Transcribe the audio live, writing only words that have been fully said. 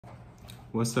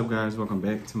What's up, guys? Welcome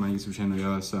back to my YouTube channel,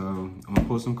 y'all. So I'm gonna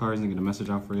pull some cards and get a message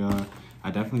out for y'all. I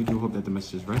definitely do hope that the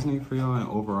messages resonate for y'all, and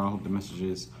overall I hope the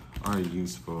messages are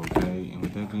useful, okay? And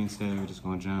with that being said, we're just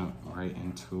gonna jump right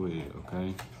into it,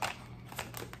 okay?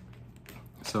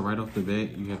 So right off the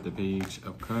bat, you have the Page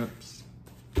of Cups.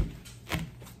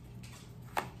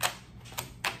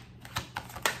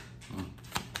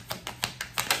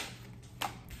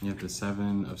 You have the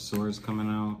Seven of Swords coming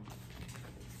out.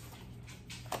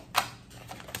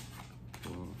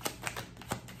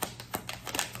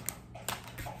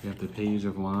 You have the Page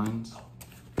of Wands.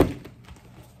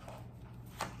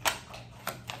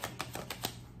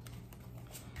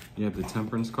 You have the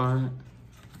Temperance card.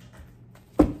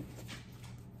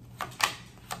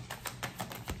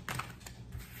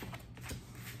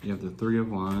 You have the Three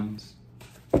of Wands.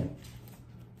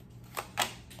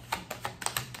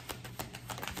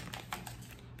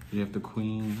 You have the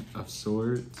Queen of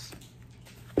Swords.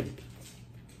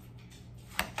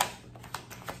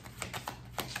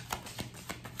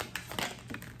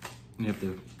 You have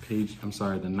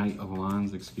the Knight of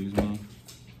Wands, excuse me.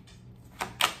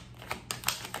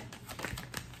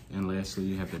 And lastly,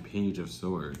 you have the Page of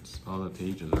Swords. All the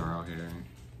pages are out here.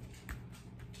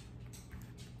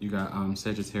 You got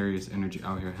Sagittarius energy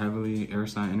out here heavily, air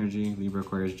sign energy, Libra,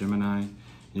 Aquarius, Gemini.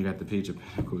 You got the Page of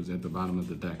Pentacles at the bottom of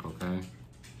the deck, okay?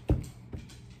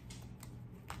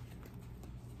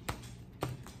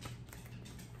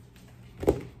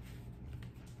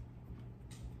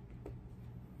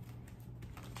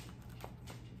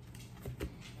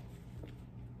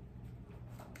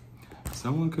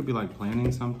 Someone could be like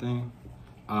planning something,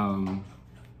 planning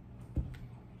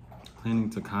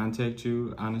to contact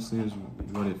you, honestly, is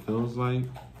what it feels like.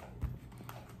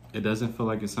 It doesn't feel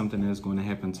like it's something that's going to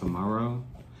happen tomorrow.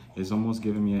 It's almost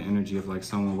giving me an energy of like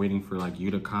someone waiting for like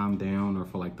you to calm down or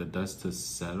for like the dust to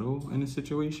settle in a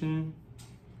situation.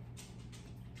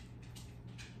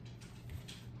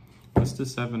 What's the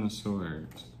Seven of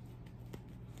Swords?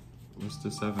 What's the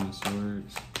Seven of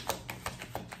Swords?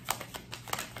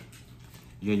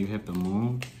 Yeah, you have the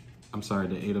Moon. I'm sorry,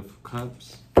 the Eight of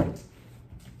Cups.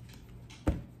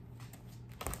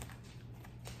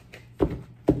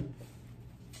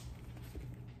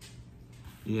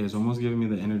 Yeah, it's almost giving me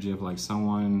the energy of like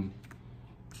someone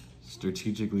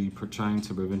strategically trying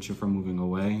to prevent you from moving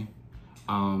away.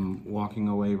 Walking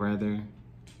away, rather.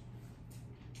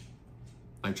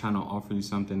 Like trying to offer you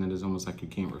something that is almost like you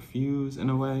can't refuse in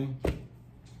a way.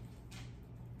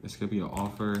 This could be an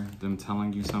offer, them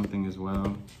telling you something as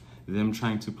well. Them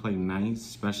trying to play nice,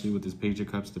 especially with this Page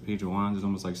of Cups, the Page of Wands. It's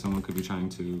almost like someone could be trying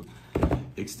to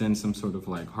extend some sort of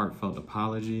like heartfelt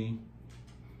apology.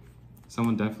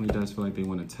 Someone definitely does feel like they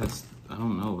want to test, I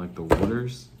don't know, like the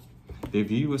waters. They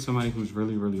view you as somebody who's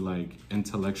really, really like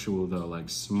intellectual though, like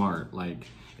smart. Like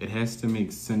it has to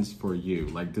make sense for you.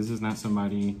 Like this is not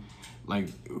somebody like,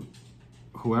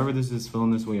 whoever this is feeling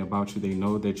this way about you, they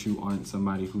know that you aren't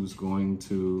somebody who's going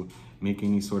to make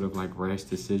any sort of like rash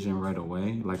decision right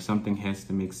away. Like something has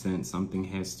to make sense. Something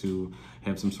has to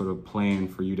have some sort of plan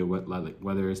for you to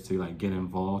whether it's to like get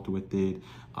involved with it,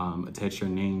 attach your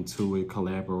name to it,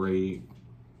 collaborate,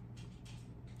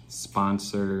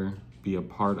 sponsor, be a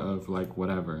part of, like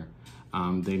whatever.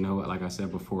 They know, like I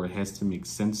said before, it has to make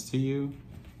sense to you.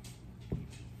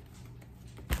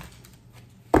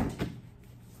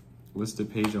 What's the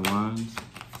Page of Wands?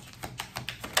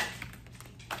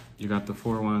 You got the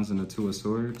Four of Wands and the Two of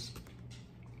Swords.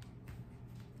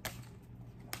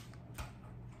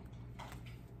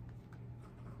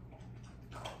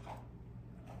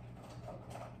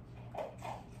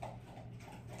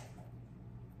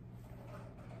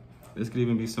 This could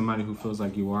even be somebody who feels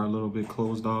like you are a little bit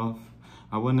closed off.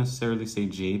 I wouldn't necessarily say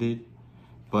jaded,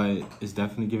 but it's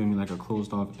definitely giving me like a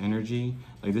closed off energy.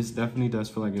 Like this definitely does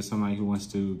feel like it's somebody who wants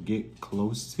to get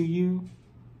close to you.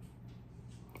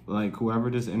 Like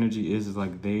whoever this energy is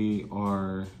like they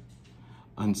are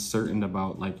uncertain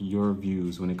about like your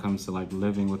views when it comes to like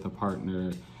living with a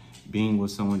partner, being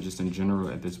with someone just in general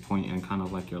at this point in kind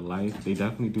of like your life. They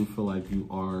definitely do feel like you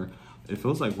are, it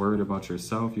feels like worried about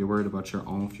yourself. You're worried about your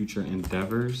own future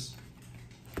endeavors.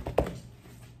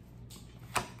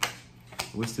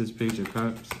 What's this Page of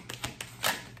Cups?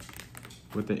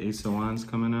 With the Ace of Wands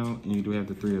coming out, and you do have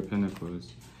the Three of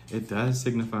Pentacles. It does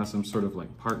signify some sort of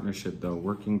like partnership though,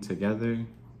 working together.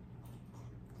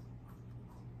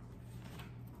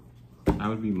 I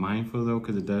would be mindful though,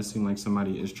 because it does seem like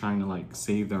somebody is trying to like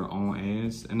save their own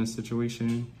ass in a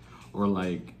situation, or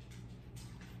like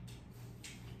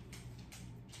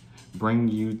bring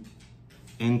you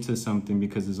into something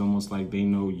because it's almost like they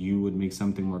know you would make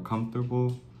something more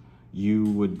comfortable. you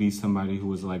would be somebody who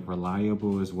was like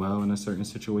reliable as well in a certain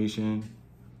situation.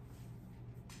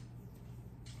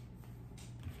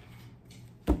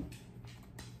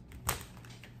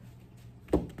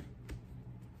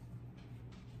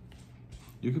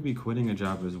 You could be quitting a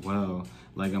job as well.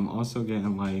 Like, I'm also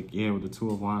getting like, yeah, with the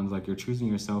Two of Wands, like you're choosing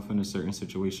yourself in a certain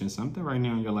situation. Something right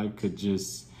now in your life could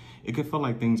just, it could feel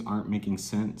like things aren't making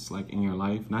sense, like in your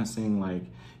life. Not saying like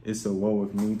it's a woe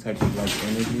with me type of like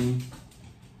energy.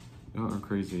 Y'all are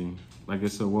crazy. Like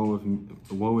it's a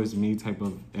woe is me type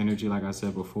of energy, like I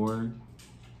said before.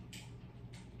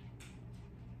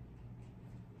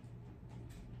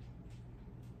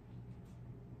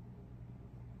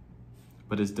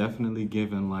 But it's definitely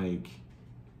given like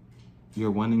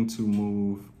you're wanting to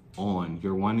move on.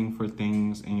 You're wanting for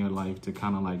things in your life to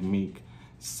kind of like make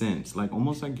sense. Like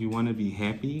almost like you want to be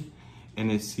happy, and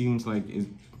it seems like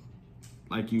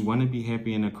like you want to be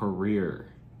happy in a career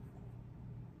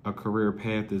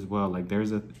path as well. Like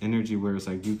there's an energy where it's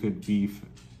like you could be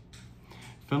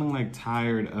feeling like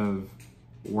tired of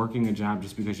working a job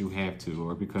just because you have to,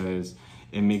 or because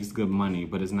it makes good money,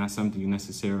 but it's not something you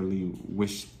necessarily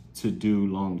wish to do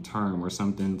long term, or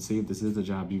something. See, if this is a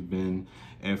job you've been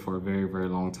at for a very, very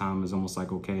long time, it's almost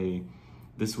like, okay,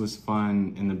 this was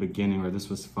fun in the beginning, or this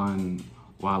was fun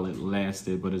while it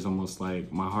lasted, but it's almost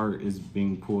like my heart is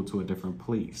being pulled to a different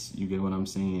place. You get what I'm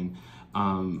saying?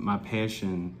 My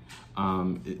passion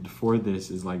for this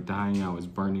is like dying out, is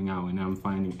burning out, and I'm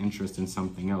finding interest in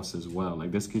something else as well.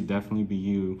 Like this could definitely be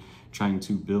you trying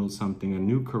to build something, a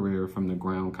new career from the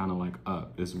ground, kind of like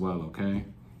up as well, okay?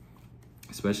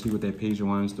 Especially with that Page of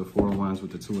Wands, the Four of Wands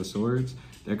with the Two of Swords,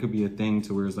 there could be a thing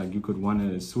to where it's like you could want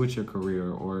to switch your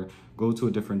career or go to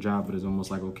a different job, but it's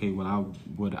almost like, okay, well,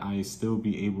 would I still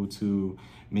be able to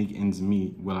make ends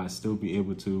meet? Will I still be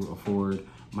able to afford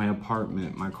my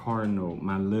apartment, my car note,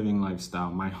 my living lifestyle,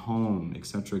 my home,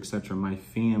 etc., my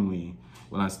family?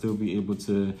 Will I still be able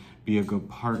to be a good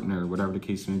partner, whatever the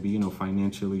case may be, you know,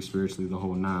 financially, spiritually, the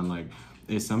whole nine? Like,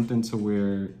 it's something to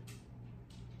where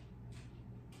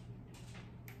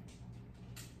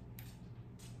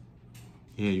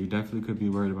yeah, you definitely could be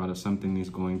worried about if something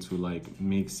is going to like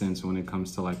make sense when it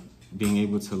comes to like being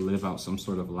able to live out some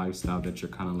sort of lifestyle that you're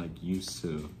kind of like used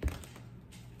to.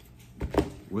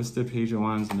 What's the Page of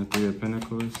Wands and the Three of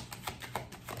Pentacles?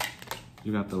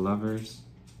 You got the Lovers.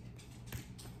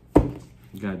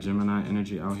 You got Gemini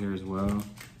energy out here as well.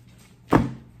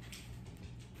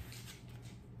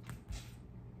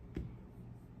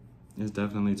 It's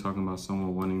definitely talking about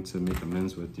someone wanting to make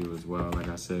amends with you as well, like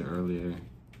I said earlier.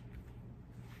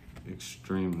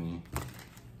 Extremely.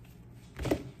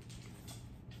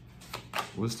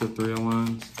 What's the Three of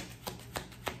Wands?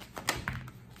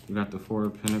 You got the Four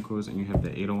of Pentacles, and you have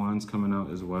the Eight of Wands coming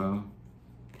out as well.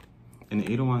 And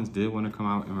the Eight of Wands did want to come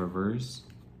out in reverse.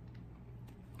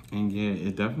 And yeah,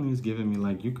 it definitely is giving me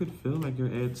like, you could feel like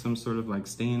you're at some sort of like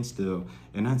standstill.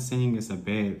 And not saying it's a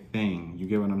bad thing. You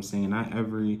get what I'm saying? Not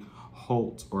every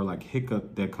halt or like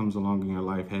hiccup that comes along in your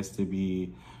life has to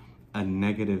be a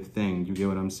negative thing. You get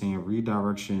what I'm saying?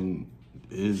 Redirection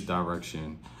is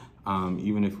direction.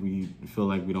 Even if we feel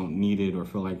like we don't need it, or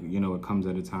feel like, you know, it comes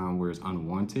at a time where it's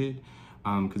unwanted,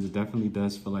 because it definitely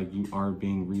does feel like you are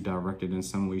being redirected in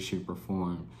some way, shape, or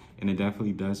form. And it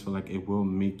definitely does feel like it will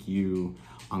make you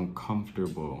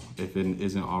uncomfortable if it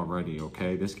isn't already,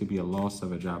 okay? This could be a loss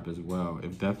of a job as well.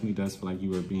 It definitely does feel like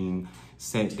you are being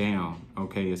sat down,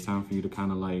 okay? It's time for you to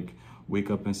kind of like wake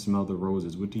up and smell the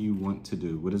roses. What do you want to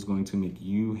do? What is going to make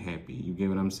you happy? You get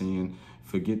what I'm saying?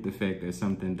 Forget the fact that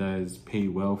something does pay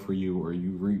well for you, or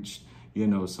you reach, you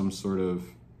know, some sort of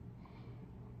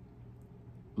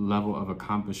level of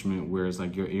accomplishment where it's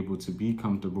like you're able to be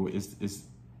comfortable. Is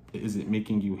it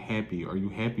making you happy? Are you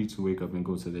happy to wake up and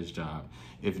go to this job?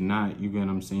 If not, you get what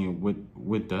I'm saying?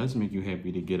 What does make you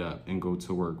happy to get up and go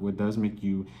to work? What does make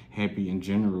you happy in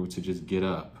general to just get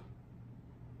up?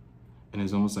 And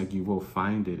it's almost like you will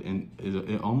find it, and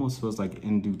it almost feels like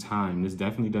in due time. This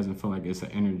definitely doesn't feel like it's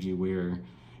an energy where,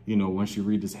 you know, once you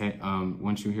read this,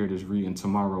 once you hear this read, and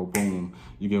tomorrow, boom,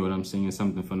 you get what I'm saying,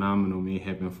 something phenomenal may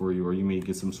happen for you, or you may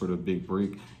get some sort of big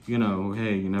break. You know,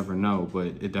 hey, you never know, but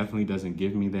it definitely doesn't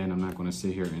give me that. And I'm not going to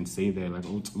sit here and say that like,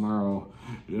 oh, tomorrow,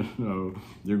 you know,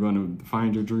 you're going to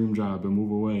find your dream job and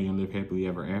move away and live happily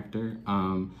ever after.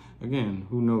 Again,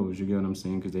 who knows? You get what I'm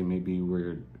saying? Because they may be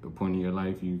where a point in your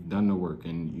life you've done the work,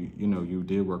 and you know, you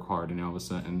did work hard, and all of a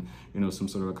sudden, you know, some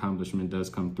sort of accomplishment does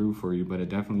come through for you. But it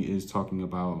definitely is talking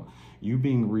about you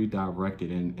being redirected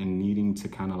and needing to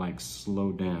kind of like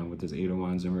slow down with this Eight of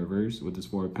Wands in reverse, with this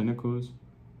Four of Pentacles.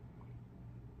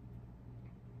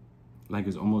 Like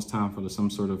it's almost time for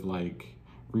some sort of like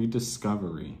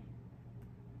rediscovery.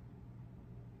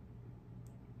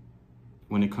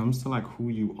 when it comes to like who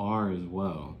you are as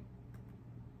well,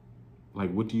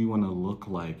 like what do you want to look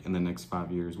like in the next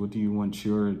 5 years? What do you want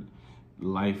your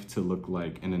life to look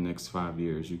like in the next 5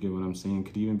 years? You get what I'm saying?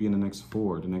 Could even be in the next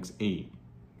 4, the next 8.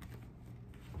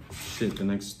 Shit, the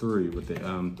next 3 with the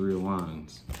 3 of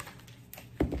Wands.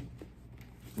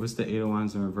 What's the 8 of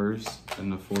Wands in reverse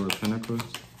and the 4 of Pentacles?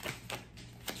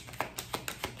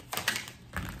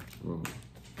 Whoa.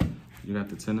 You got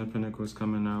the 10 of Pentacles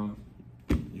coming out.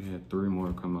 You had 3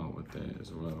 more come out with that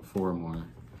as well. 4 more.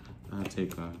 I'll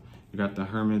take a. You got the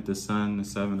Hermit, the Sun, the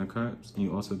 7 of Cups. And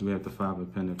you also do have the 5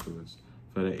 of Pentacles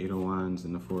for the 8 of Wands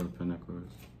and the 4 of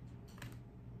Pentacles.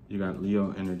 You got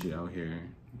Leo energy out here.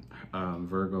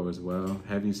 Virgo as well.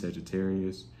 Heavy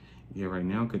Sagittarius. Yeah, right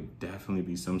now could definitely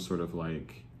be some sort of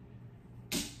like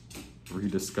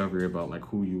rediscovery about like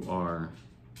who you are,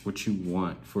 what you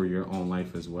want for your own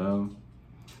life as well.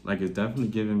 Like it's definitely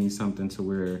giving me something to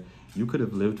where you could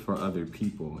have lived for other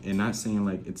people, and not saying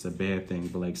like it's a bad thing,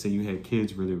 but like say you had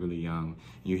kids really, really young,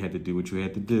 and you had to do what you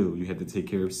had to do. You had to take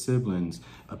care of siblings,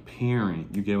 a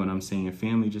parent, you get what I'm saying,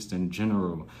 family just in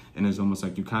general. And it's almost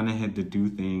like you kind of had to do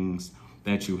things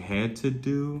that you had to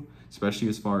do, especially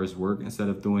as far as work, instead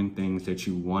of doing things that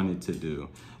you wanted to do.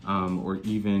 Or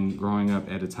even growing up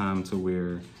at a time to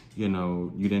where, you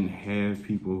know, you didn't have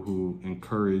people who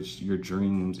encouraged your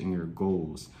dreams and your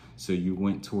goals. So you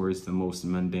went towards the most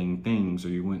mundane things, or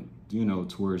you went, you know,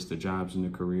 towards the jobs and the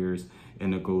careers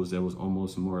and the goals that was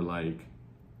almost more like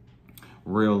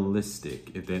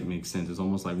realistic, if that makes sense. It's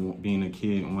almost like being a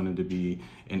kid and wanted to be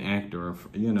an actor,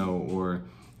 you know, or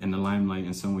in the limelight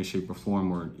in some way, shape, or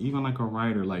form, or even like a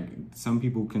writer. Like some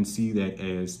people can see that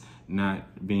as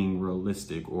not being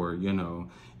realistic, or, you know,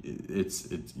 it's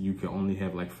you can only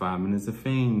have like 5 minutes of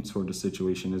fame sort of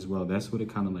situation as well. That's what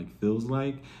it kind of like feels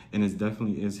like. And it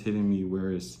definitely is hitting me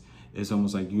where it's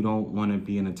almost like you don't want to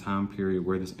be in a time period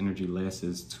where this energy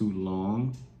lasts too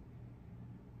long,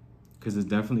 because it's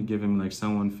definitely giving me like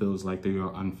someone feels like they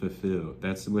are unfulfilled.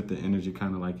 That's what the energy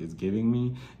kind of like is giving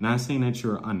me. Not saying that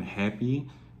you're unhappy,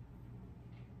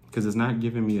 because it's not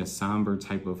giving me a somber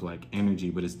type of like energy,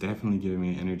 but it's definitely giving me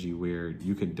an energy where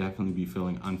you could definitely be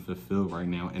feeling unfulfilled right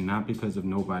now. And not because of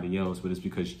nobody else, but it's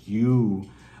because you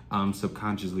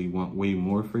subconsciously want way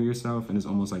more for yourself. And it's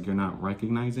almost like you're not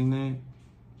recognizing that.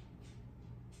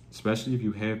 Especially if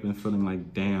you have been feeling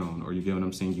like down, or you get what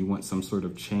I'm saying, you want some sort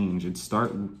of change. It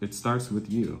starts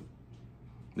with you.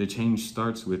 The change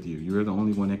starts with you. You're the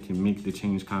only one that can make the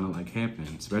change kind of like happen,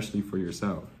 especially for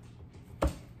yourself.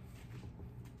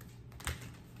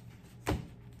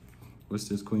 What's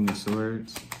this Queen of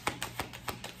Swords?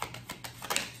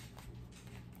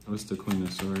 What's the Queen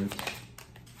of Swords?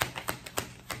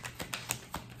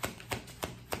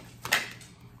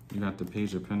 You got the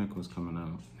Page of Pentacles coming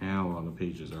out. Now all the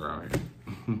pages are out here.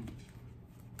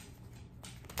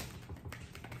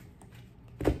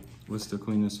 What's the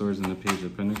Queen of Swords and the Page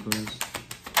of Pentacles?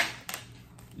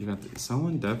 You got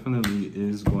someone definitely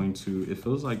is going to, it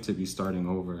feels like, to be starting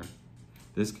over.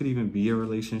 This could even be a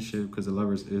relationship, because the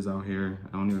Lovers is out here.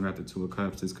 I don't even got the 2 of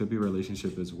Cups. This could be a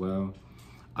relationship as well.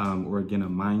 Or again, a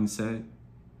mindset.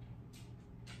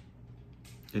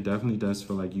 It definitely does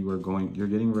feel like you're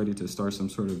getting ready to start some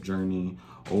sort of journey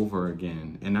over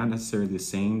again. And not necessarily the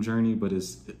same journey, but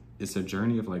it's a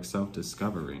journey of like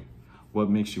self-discovery. What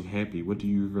makes you happy? What do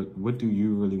you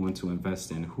really want to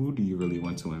invest in? Who do you really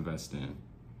want to invest in?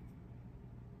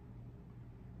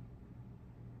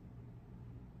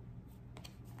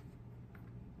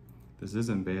 This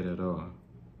isn't bad at all.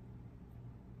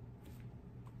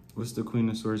 What's the Queen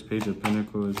of Swords, Page of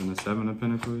Pentacles, and the 7 of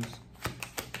Pentacles?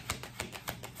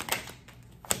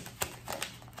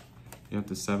 You have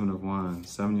the 7 of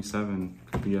Wands. 77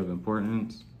 could be of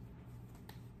importance.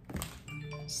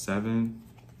 7.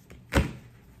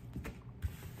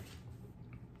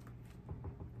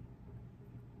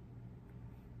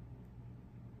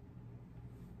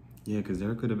 Yeah, because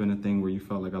there could have been a thing where you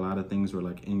felt like a lot of things were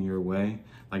like in your way.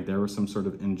 Like there was some sort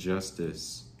of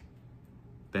injustice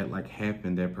that like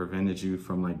happened that prevented you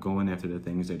from like going after the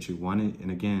things that you wanted.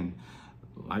 And again,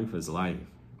 life is life.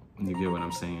 You get what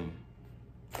I'm saying?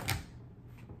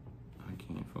 I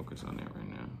can't focus on that right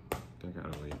now. I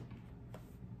gotta wait.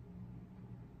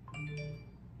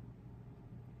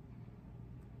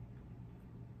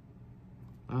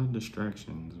 A lot of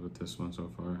distractions with this one so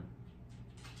far.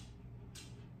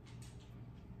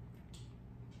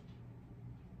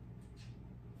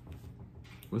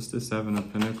 What's the 7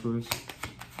 of Pentacles?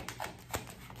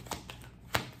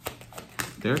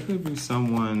 There could be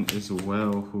someone as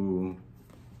well who,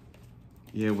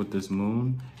 yeah, with this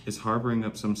moon, is harboring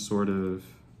up some sort of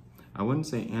I wouldn't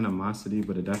say animosity,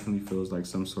 but it definitely feels like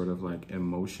some sort of like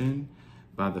emotion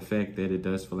by the fact that it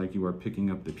does feel like you are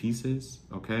picking up the pieces,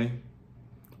 okay?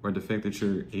 Or the fact that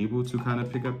you're able to kind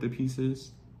of pick up the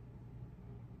pieces.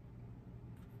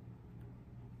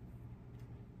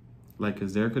 Like,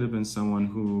 because there could have been someone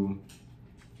who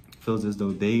feels as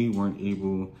though they weren't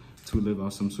able to live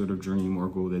out some sort of dream or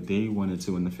goal that they wanted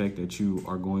to. And the fact that you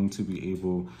are going to be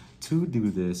able to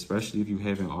do this, especially if you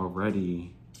haven't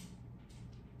already,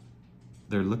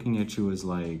 they're looking at you as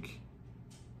like,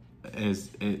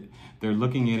 they're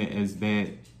looking at it as that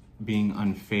being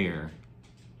unfair.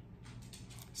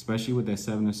 Especially with that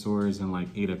Seven of Swords and like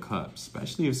Eight of Cups.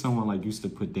 Especially if someone like used to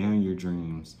put down your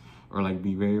dreams or like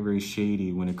be very, very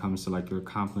shady when it comes to like your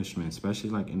accomplishments. Especially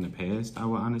like in the past, I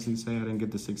would honestly say I didn't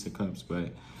get the Six of Cups, but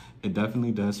it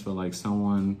definitely does feel like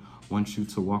someone wants you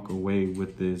to walk away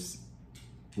with this,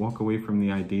 walk away from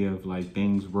the idea of like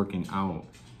things working out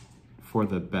for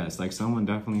the best. Like someone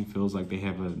definitely feels like they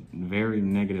have a very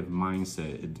negative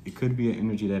mindset. It could be an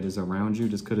energy that is around you.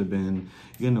 This could have been,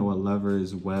 you know, a lover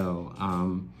as well.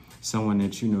 Someone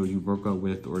that, you know, you broke up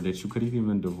with or that you could have even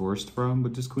been divorced from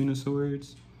with this Queen of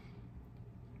Swords.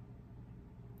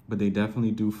 But they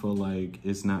definitely do feel like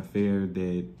it's not fair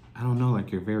that, I don't know,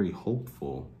 like you're very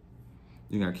hopeful.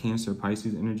 You got Cancer,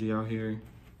 Pisces energy out here.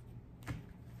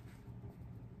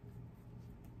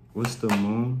 What's the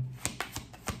Moon?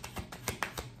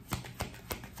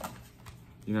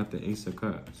 You got the Ace of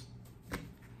Cups.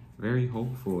 Very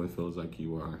hopeful, it feels like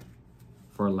you are.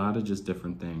 For a lot of just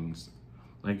different things.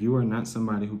 Like you are not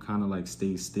somebody who kind of like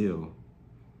stays still.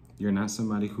 You're not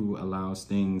somebody who allows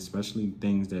things, especially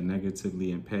things that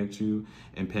negatively impact you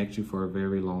for a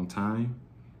very long time.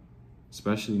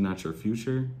 Especially not your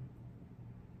future.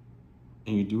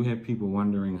 And you do have people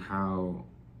wondering how,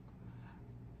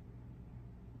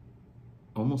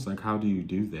 almost like how do you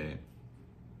do that?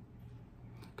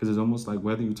 Because it's almost like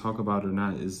whether you talk about it or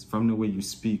not is from the way you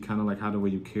speak, kind of like how the way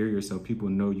you carry yourself. People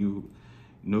know you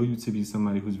to be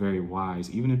somebody who's very wise.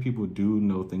 Even if people do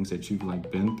know things that you've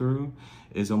like been through,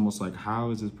 it's almost like, how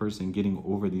is this person getting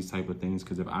over these type of things?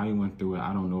 Because if I went through it,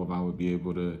 I don't know if I would be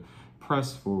able to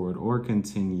press forward or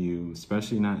continue,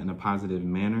 especially not in a positive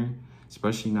manner,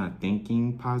 especially not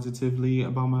thinking positively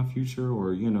about my future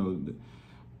or, you know,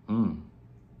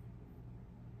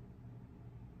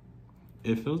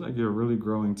 It feels like you're really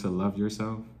growing to love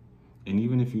yourself. And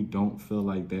even if you don't feel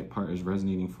like that part is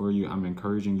resonating for you, I'm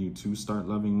encouraging you to start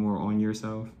loving more on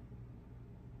yourself.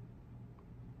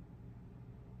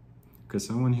 Because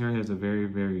someone here has a very,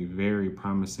 very, very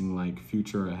promising like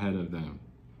future ahead of them.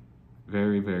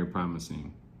 Very, very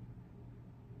promising.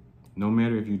 No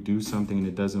matter if you do something and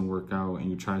it doesn't work out and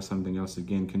you try something else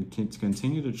again,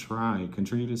 continue to try,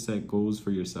 continue to set goals for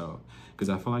yourself. Because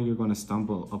I feel like you're going to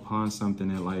stumble upon something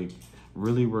that like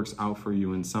really works out for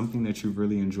you and something that you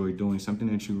really enjoy doing,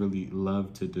 something that you really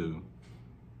love to do.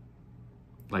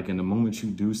 Like in the moment you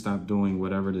do stop doing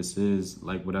whatever this is,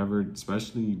 like whatever,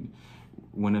 especially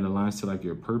when it aligns to like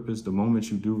your purpose, the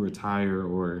moment you do retire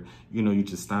or, you know, you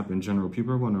just stop in general,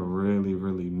 people are going to really,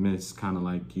 really miss kind of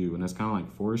like you. And that's kind of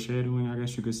like foreshadowing, I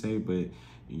guess you could say, but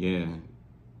yeah.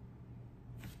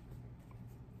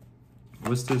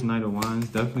 What's this Knight of Wands?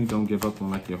 Definitely don't give up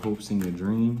on like your hopes and your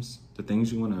dreams, the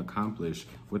things you want to accomplish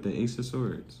with the Ace of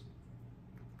Swords.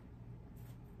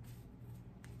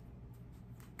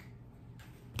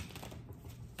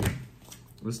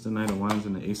 What's the Knight of Wands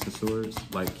and the Ace of Swords?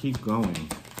 Like, keep going.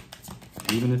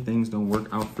 Even if things don't work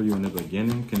out for you in the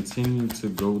beginning, continue to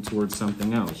go towards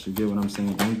something else. You get what I'm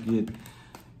saying? Don't get,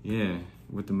 yeah,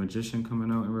 with the Magician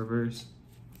coming out in reverse.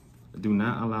 Do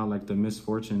not allow like the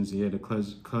misfortunes, yeah, to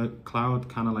cloud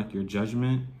kind of like your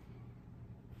judgment.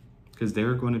 Because there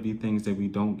are going to be things that we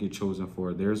don't get chosen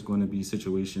for. There's going to be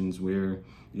situations where,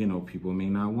 you know, people may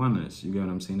not want us. You get what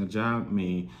I'm saying? A job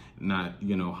may not,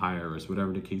 you know, hire us,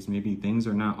 whatever the case may be. Things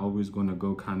are not always going to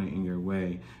go kind of in your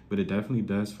way. But it definitely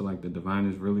does feel like the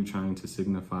divine is really trying to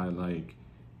signify like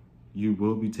you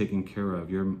will be taken care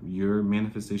of. Your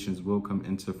manifestations will come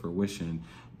into fruition.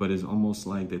 But it's almost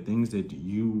like the things that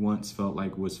you once felt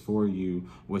like was for you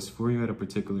at a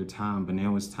particular time. But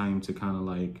now it's time to kind of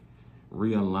like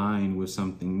realign with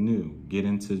something new, get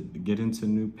into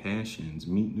new passions,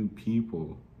 meet new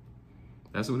people.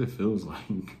 That's what it feels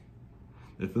like.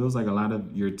 It feels like a lot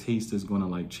of your taste is going to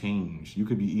like change. You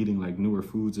could be eating like newer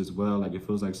foods as well. Like it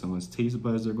feels like someone's taste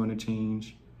buds are going to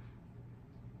change.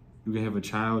 You could have a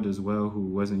child as well who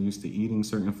wasn't used to eating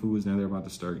certain foods. Now they're about to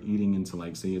start eating into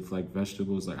like, say it's like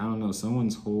vegetables. Like, I don't know,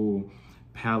 someone's whole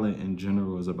palette in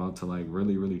general is about to like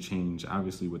really, really change.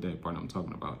 Obviously with that part, I'm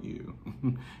talking about you,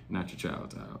 not your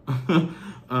child.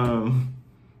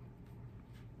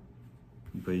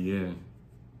 But yeah.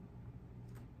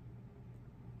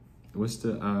 What's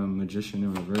the Magician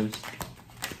in reverse?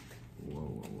 Whoa,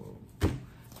 whoa, whoa.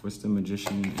 What's the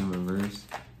Magician in reverse?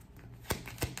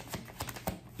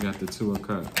 You got the Two of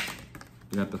Cups.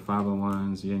 You got the Five of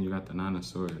Wands. Yeah, and you got the Nine of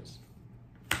Swords.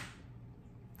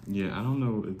 Yeah, I don't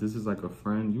know if this is like a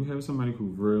friend. You have somebody who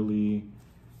really...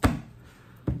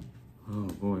 Oh,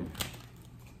 boy.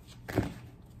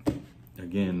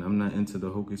 Again, I'm not into the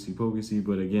hocusy-pocusy,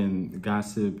 but again,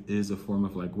 gossip is a form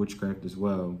of like witchcraft as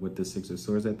well with the Six of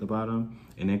Swords at the bottom.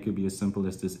 And it could be as simple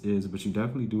as this is, but you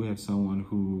definitely do have someone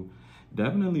who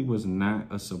definitely was not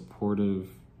a supportive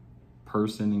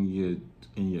person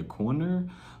in your corner,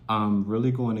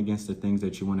 really going against the things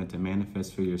that you wanted to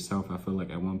manifest for yourself. I feel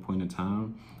like at one point in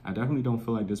time, I definitely don't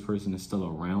feel like this person is still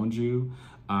around you.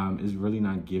 It's really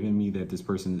not giving me that this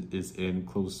person is in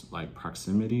close like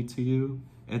proximity to you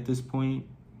at this point.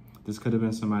 This could have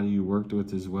been somebody you worked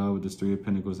with as well with this Three of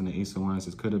Pentacles and the Ace of Wands.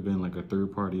 This could have been like a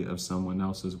third party of someone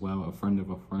else as well, a friend of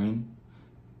a friend.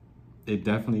 It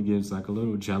definitely gives like a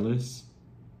little jealous,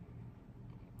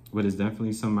 but it's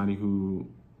definitely somebody who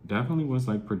definitely was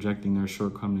like projecting their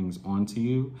shortcomings onto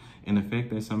you. And the fact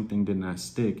that something did not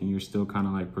stick and you're still kind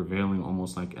of like prevailing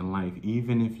almost like in life,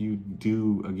 even if you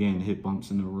do, again, hit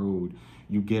bumps in the road,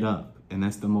 you get up. And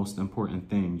that's the most important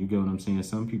thing. You get what I'm saying?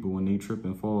 Some people, when they trip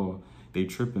and fall, they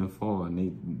trip and fall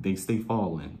and they stay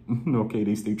falling. Okay,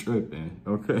 they stay tripping,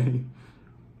 okay?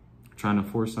 Trying to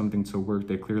force something to work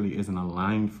that clearly isn't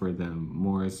aligned for them,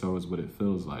 more so is what it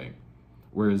feels like.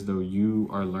 Whereas though you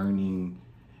are learning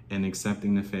and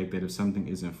accepting the fact that if something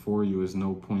isn't for you, there's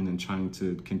no point in trying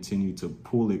to continue to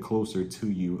pull it closer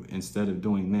to you. Instead of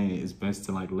doing that, it's best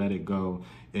to like let it go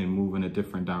and move in a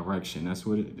different direction. That's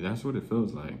what it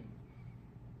feels like.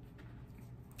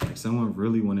 Like someone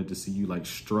really wanted to see you like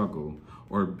struggle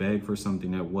or beg for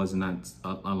something that was not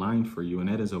aligned for you, and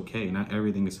that is okay. Not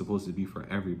everything is supposed to be for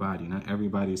everybody. Not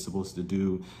everybody is supposed to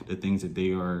do the things that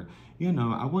they are, you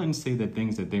know, I wouldn't say the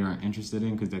things that they are interested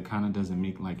in, because that kind of doesn't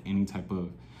make like any type of,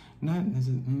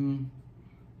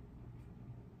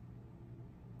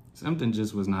 something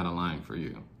just was not aligned for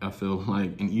you, I feel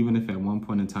like. And even if at one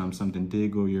point in time something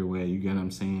did go your way, you get what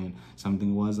I'm saying,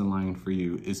 something was aligned for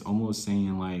you, it's almost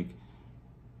saying like,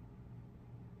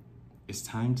 it's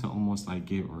time to almost like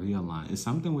get realigned. It's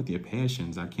something with your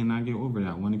passions. I cannot get over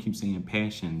that. I want to keep saying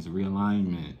passions,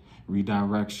 realignment,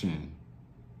 redirection.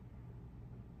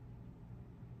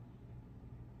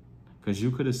 Because you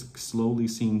could have slowly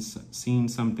seen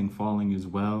something falling as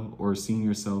well, or seen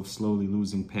yourself slowly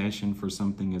losing passion for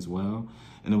something as well.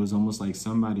 And it was almost like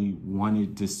somebody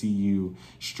wanted to see you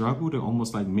struggle to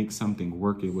almost like make something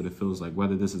work at what it feels like,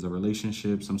 whether this is a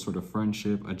relationship, some sort of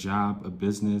friendship, a job, a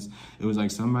business. It was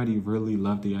like somebody really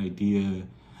loved the idea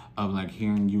of like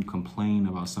hearing you complain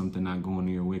about something not going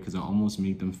your way, because it almost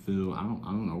made them feel, I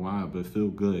don't know why, but feel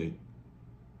good.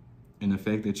 And the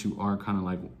fact that you are kind of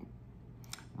like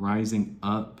rising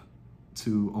up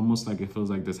to almost like it feels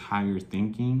like this higher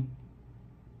thinking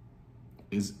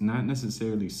is not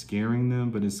necessarily scaring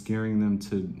them, but it's scaring them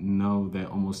to know that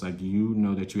almost like you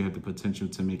know that you have the potential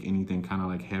to make anything kind of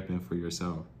like happen for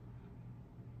yourself.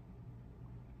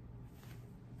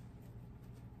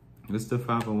 What's the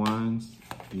Five of Wands?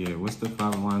 Yeah, what's the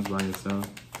Five of Wands by yourself?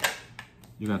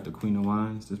 You got the Queen of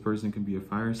Wands. This person could be a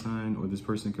fire sign, or this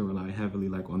person could rely heavily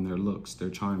like on their looks, their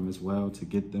charm as well, to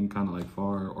get them kind of like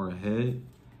far or ahead.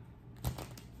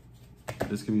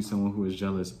 This could be someone who is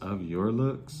jealous of your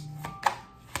looks.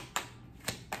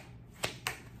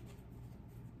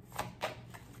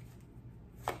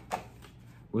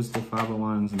 What's the Five of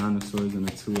Wands, Nine of Swords, and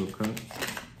the Two of Cups?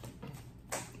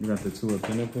 You got the Two of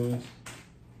Pentacles.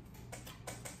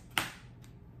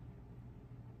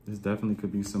 This definitely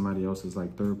could be somebody else's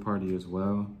like third party as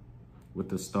well with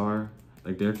the Star.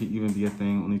 Like there could even be a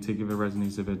thing, only take if it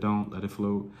resonates, if it don't, let it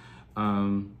float.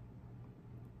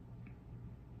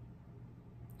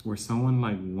 Where someone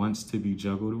like wants to be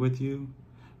juggled with you,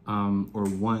 or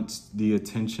wants the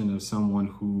attention of someone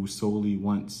who solely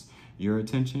wants your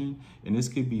attention. And this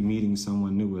could be meeting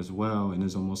someone new as well, and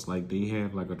it's almost like they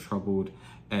have like a troubled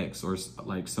ex, or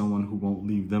like someone who won't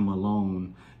leave them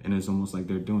alone, and it's almost like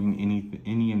they're doing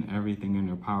any and everything in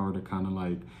their power to kind of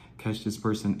like catch this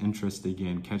person's interest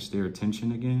again, catch their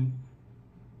attention again.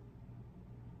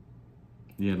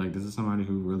 Yeah, like this is somebody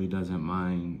who really doesn't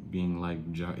mind being like,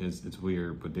 it's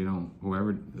weird, but they don't,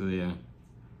 whoever, yeah.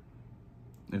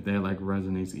 If that like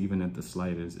resonates even at the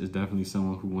slightest, it's definitely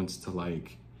someone who wants to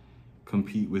like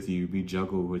compete with you, be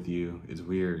juggled with you. It's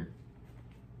weird.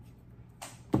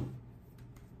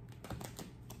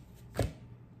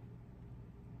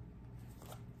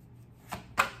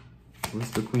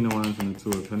 What's the Queen of Wands and the Two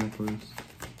of Pentacles?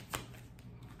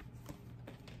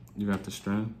 You got the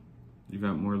Strength. You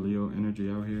got more Leo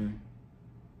energy out here.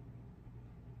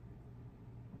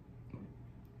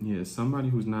 Yeah, somebody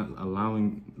who's not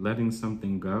letting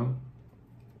something go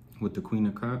with the Queen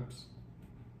of Cups.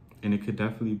 And it could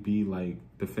definitely be like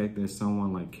the fact that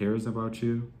someone like cares about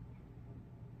you.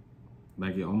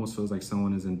 Like it almost feels like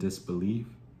someone is in disbelief.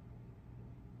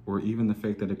 Or even the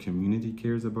fact that a community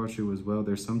cares about you as well.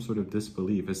 There's some sort of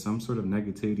disbelief. It's some sort of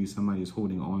negativity somebody is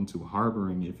holding on to,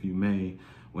 harboring, if you may,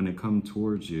 when it comes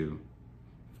towards you.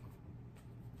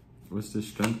 What's the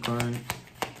Strength card?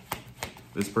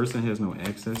 This person has no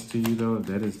access to you, though, if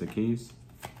that is the case.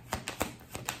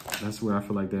 That's where I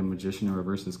feel like that Magician in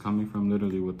reverse is coming from,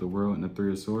 literally with the World and the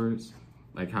Three of Swords.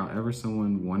 Like, however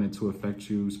someone wanted to affect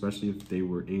you, especially if they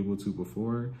were able to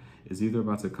before, is either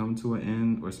about to come to an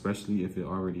end, or especially if it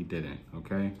already didn't,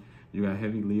 okay? You got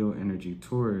heavy Leo energy,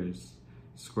 Taurus,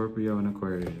 Scorpio, and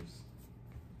Aquarius.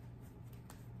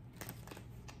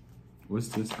 What's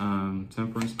this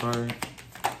Temperance card?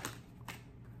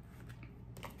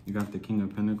 You got the King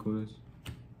of Pentacles.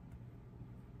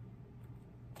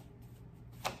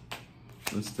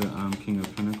 What's the King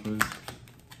of Pentacles?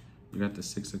 You got the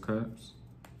Six of Cups.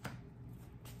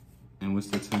 And what's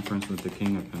the Temperance with the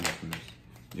King of Pentacles?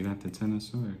 You got the Ten of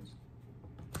Swords.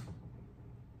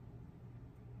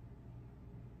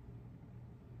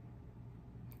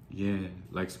 Yeah,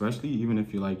 like especially even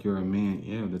if you're a man,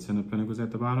 yeah, the Ten of Pentacles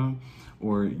at the bottom.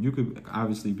 Or you could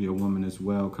obviously be a woman as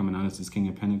well, coming out as this King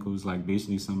of Pentacles, like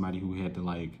basically somebody who had to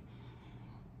like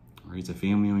raise a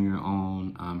family on your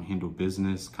own, handle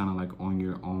business kind of like on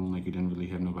your own, like you didn't really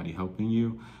have nobody helping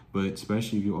you. But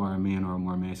especially if you are a man or a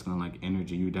more masculine like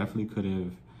energy, you definitely could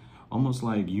have, almost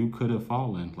like you could have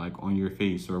fallen like on your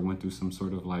face or went through some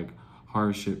sort of like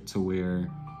hardship to where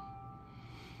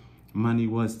money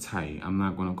was tight. I'm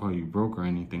not going to call you broke or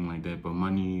anything like that, but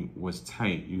money was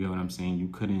tight. You get what I'm saying? You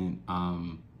couldn't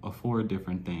afford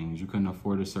different things. You couldn't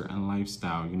afford a certain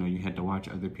lifestyle. You know, you had to watch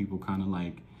other people kind of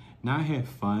like not have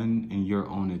fun in your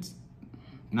own, it's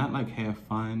not like have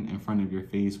fun in front of your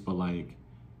face, but like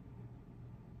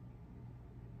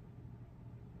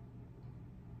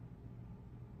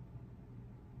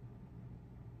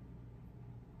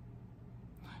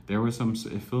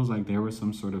it feels like there was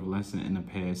some sort of lesson in the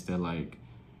past that like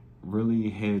really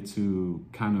had to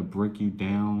kind of break you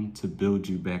down to build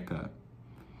you back up.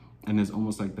 And it's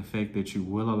almost like the fact that you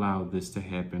will allow this to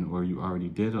happen, or you already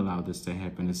did allow this to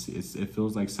happen, it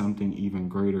feels like something even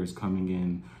greater is coming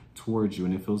in towards you.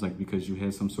 And it feels like because you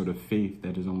had some sort of faith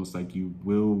that is almost like you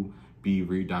will be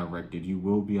redirected, you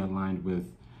will be aligned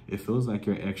with, it feels like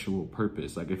your actual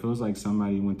purpose. Like it feels like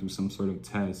somebody went through some sort of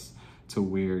test to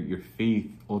where your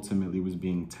faith ultimately was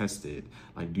being tested.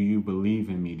 Like, do you believe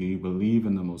in me? Do you believe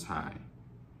in the Most High?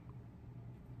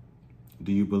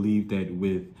 Do you believe that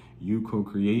with you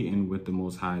co-creating with the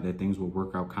Most High, that things will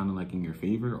work out kind of like in your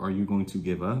favor? Are you going to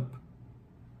give up?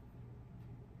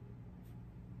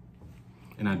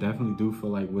 And I definitely do feel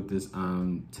like with this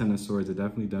Ten of Swords, it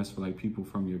definitely does feel like people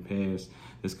from your past.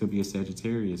 This could be a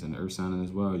Sagittarius, an Earth sign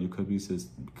as well. You could be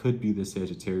the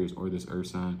Sagittarius or this Earth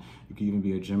sign. You could even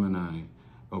be a Gemini,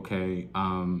 okay?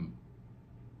 To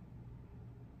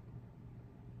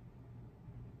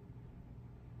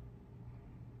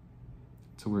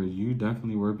where you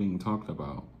definitely were being talked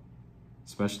about,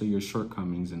 especially your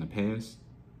shortcomings in the past.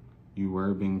 You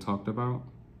were being talked about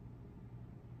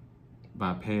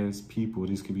by past people.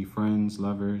 These could be friends,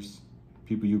 lovers,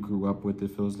 people you grew up with.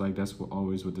 It feels like that's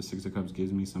what the Six of Cups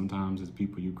gives me sometimes, is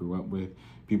people you grew up with,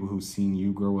 people who've seen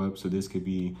you grow up. So this could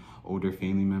be older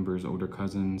family members, older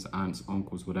cousins, aunts,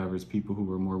 uncles, whatever. It's people who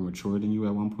were more mature than you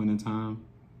at one point in time.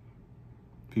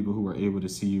 People who were able to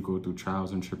see you go through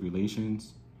trials and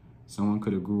tribulations. Someone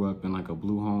could have grew up in like a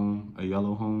blue home, a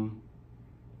yellow home.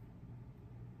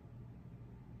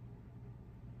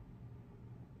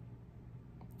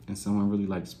 And someone really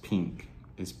likes pink.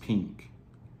 It's pink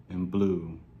and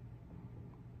blue.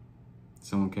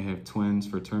 Someone can have twins,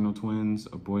 fraternal twins,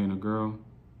 a boy and a girl.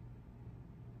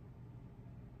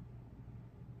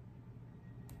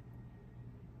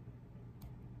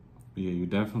 But yeah,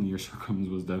 your shortcomings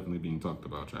was definitely being talked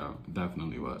about, child. It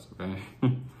definitely was, okay?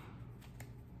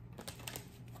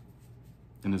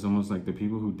 And it's almost like the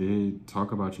people who did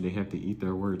talk about you, they have to eat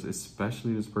their words,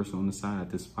 especially this person on the side.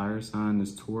 This fire sign,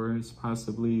 this Taurus,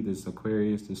 possibly, this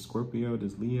Aquarius, this Scorpio,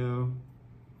 this Leo.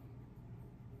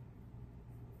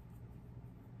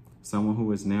 Someone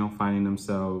who is now finding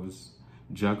themselves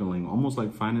juggling, almost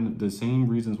like finding the same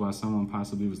reasons why someone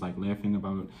possibly was like laughing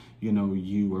about, you know,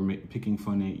 you, or picking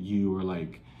fun at you, or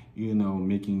like you know,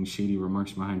 making shady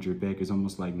remarks behind your back. It's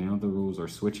almost like now the rules are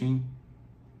switching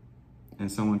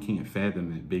and someone can't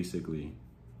fathom it, basically.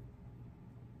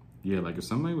 Yeah, like if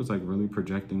somebody was like really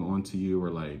projecting onto you, or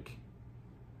like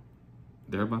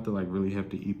they're about to like really have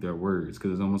to eat their words,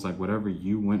 because it's almost like whatever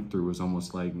you went through is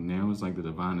almost like now it's like the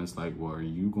divine is like, well, are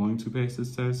you going to pass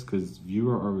this test? Because you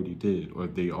already did, or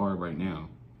they are right now.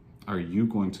 Are you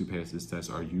going to pass this test?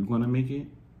 Are you going to make it?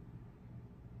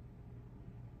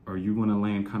 Are you going to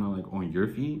land kind of like on your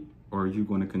feet, or are you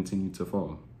going to continue to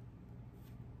fall?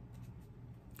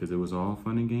 Because it was all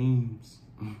fun and games.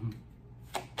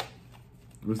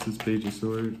 What's this Page of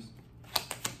Swords?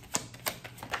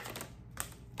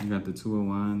 You got the Two of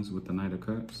Wands with the Knight of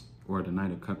Cups, or the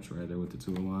Knight of Cups rather with the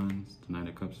Two of Wands. The Knight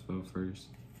of Cups fell first.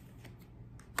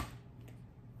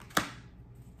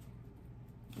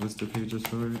 What's the Page of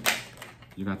Swords?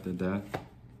 You got the Death.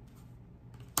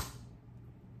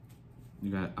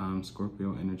 You got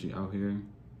Scorpio energy out here.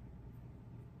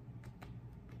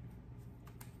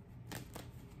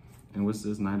 And what's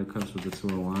this Knight of Cups with the Two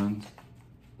of Wands?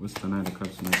 What's the Knight of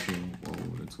Cups and the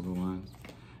the Two of Wands?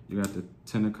 You got the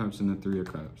Ten of Cups and the Three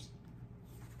of Cups.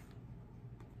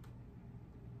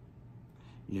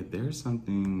 Yeah, there's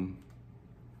something,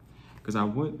 because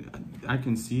I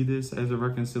can see this as a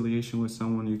reconciliation with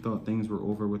someone you thought things were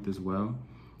over with as well.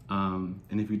 And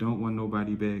if you don't want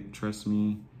nobody back, trust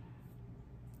me,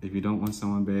 if you don't want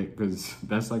someone back, because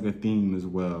that's like a theme as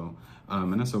well.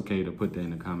 And that's okay to put that in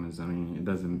the comments. I mean, it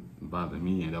doesn't bother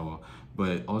me at all.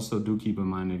 But also do keep in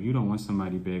mind, if you don't want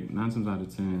somebody back, 9 times out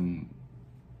of 10,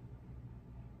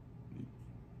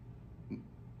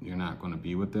 you're not going to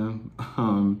be with them.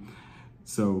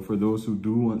 So for those who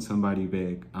do want somebody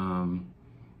back,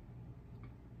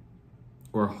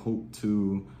 or hope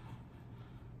to,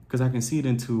 because I can see it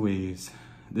in 2 ways.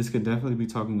 This could definitely be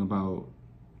talking about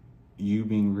you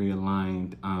being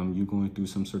realigned, you going through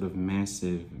some sort of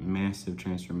massive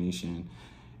transformation,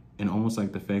 and almost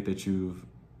like the fact that you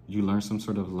learned some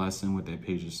sort of lesson with that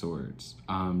Page of Swords.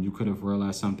 You could have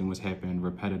realized something was happening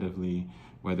repetitively,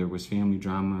 whether it was family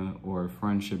drama or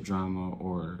friendship drama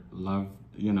or love,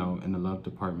 you know, in the love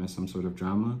department, some sort of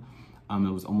drama.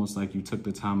 It was almost like you took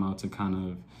the time out to kind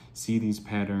of see these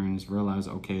patterns, realize,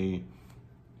 okay,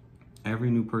 every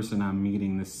new person I'm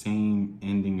meeting, the same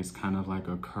ending is kind of like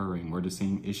occurring, or the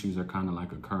same issues are kind of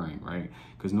like occurring, right?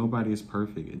 Because nobody is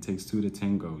perfect. It takes 2 to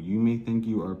tango. You may think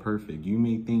you are perfect. You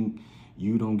may think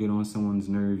you don't get on someone's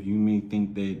nerve. You may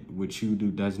think that what you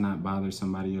do does not bother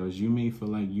somebody else. You may feel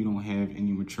like you don't have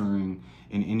any maturing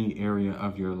in any area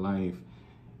of your life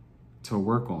to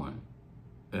work on.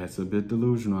 That's a bit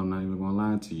delusional. I'm not even going to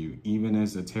lie to you. Even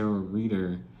as a tarot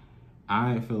reader,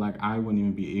 I feel like I wouldn't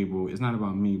even be able, it's not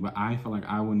about me, but I feel like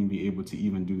I wouldn't be able to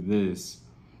even do this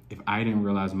if I didn't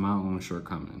realize my own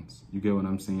shortcomings. You get what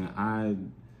I'm saying? I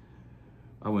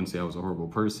wouldn't say I was a horrible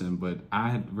person, but I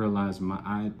had realized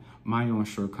my own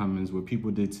shortcomings, what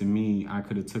people did to me, I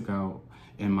could have took out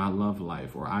in my love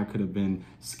life, or I could have been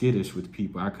skittish with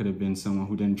people. I could have been someone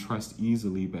who didn't trust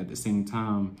easily, but at the same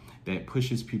time, that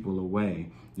pushes people away.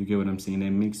 You get what I'm saying?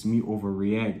 That makes me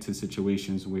overreact to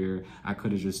situations where I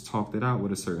could have just talked it out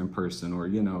with a certain person, or,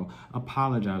 you know,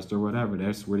 apologized or whatever.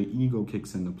 That's where the ego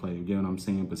kicks into play. You get what I'm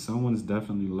saying? But someone's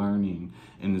definitely learning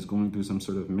and is going through some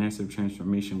sort of massive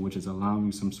transformation, which is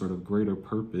allowing some sort of greater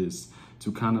purpose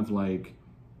to kind of like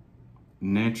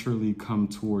naturally come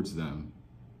towards them.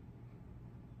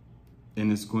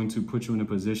 And it's going to put you in a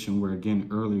position where, again,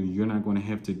 earlier, you're not going to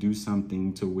have to do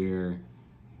something to where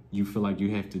you feel like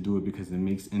you have to do it because it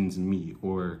makes ends meet,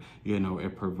 or, you know,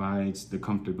 it provides the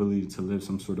comfortability to live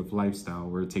some sort of lifestyle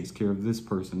where it takes care of this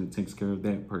person, it takes care of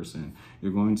that person.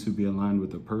 You're going to be aligned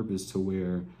with a purpose to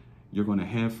where you're going to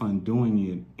have fun doing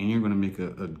it, and you're going to make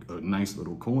a nice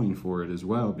little coin for it as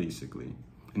well, basically.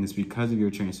 And it's because of your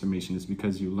transformation. It's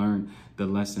because you learned the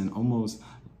lesson almost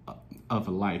of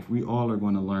life. We all are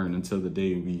going to learn until the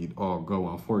day we all go.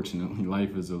 Unfortunately,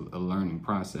 life is a learning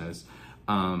process.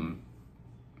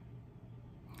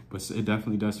 But it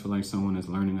definitely does feel like someone is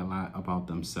learning a lot about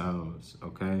themselves,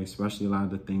 okay? Especially a lot of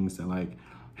the things that like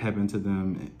happened to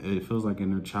them, it feels like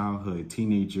in their childhood,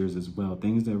 teenage years as well,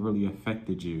 things that really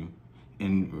affected you,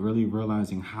 and really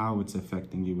realizing how it's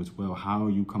affecting you as well, how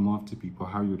you come off to people,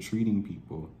 how you're treating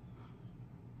people.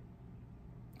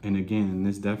 And again,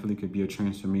 this definitely could be a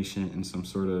transformation in some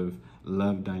sort of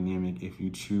love dynamic if you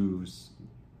choose,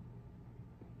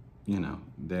 you know,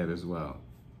 that as well.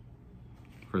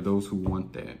 For those who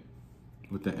want that,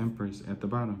 with the Empress at the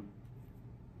bottom.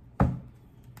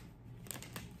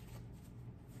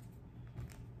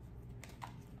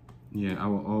 Yeah, I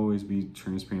will always be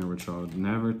transparent with y'all.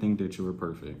 Never think that you were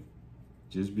perfect.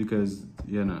 Just because,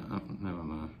 never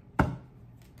mind.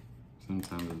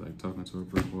 Sometimes it's like talking to a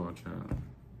brick wall, child.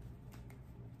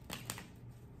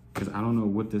 Because I don't know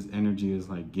what this energy is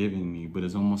like giving me, but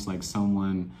it's almost like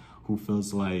someone who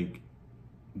feels like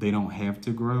they don't have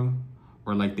to grow,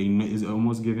 or like it's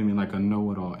almost giving me like a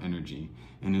know-it-all energy.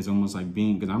 And it's almost like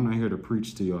because I'm not here to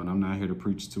preach to y'all, and I'm not here to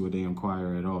preach to a damn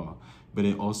choir at all. But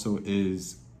it also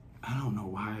is, I don't know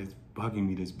why it's bugging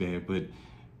me this bad, but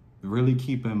really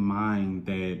keep in mind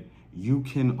that you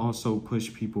can also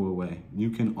push people away. You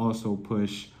can also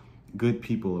push good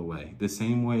people away. The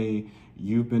same way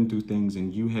you've been through things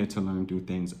and you had to learn through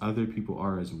things, other people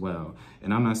are as well.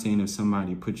 And I'm not saying if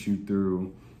somebody puts you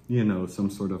through, some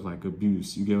sort of like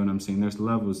abuse, you get what I'm saying? There's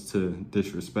levels to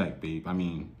disrespect, babe. I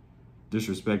mean,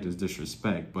 disrespect is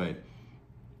disrespect, but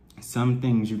some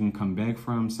things you can come back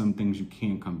from, some things you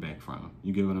can't come back from.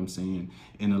 You get what I'm saying?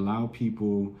 And allow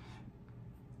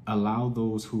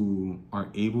those who are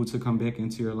able to come back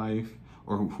into your life,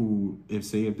 or who,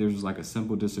 if there's like a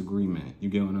simple disagreement, you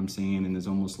get what I'm saying? And it's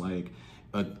almost like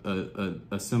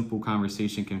a simple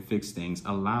conversation can fix things.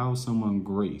 Allow someone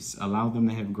grace. Allow them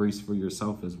to have grace for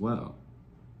yourself as well.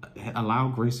 Allow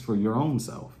grace for your own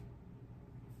self.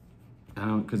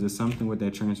 Because it's something with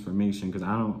that transformation, because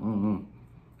I don't know.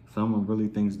 Someone really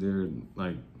thinks they're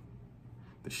like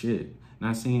the shit.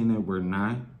 Not saying that we're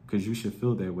not, because you should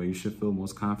feel that way. You should feel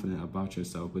most confident about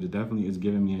yourself, but it definitely is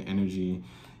giving me an energy,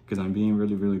 because I'm being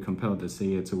really, really compelled to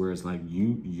say it, to where it's like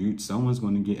someone's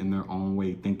going to get in their own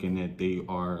way, thinking that they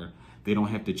don't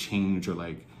have to change, or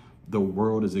like the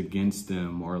world is against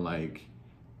them, or like,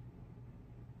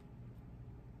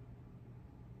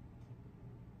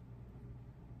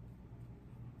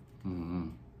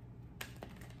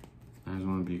 I just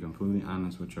want to be completely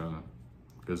honest with y'all.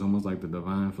 It's almost like the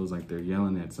divine feels like they're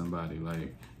yelling at somebody,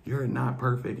 like, you're not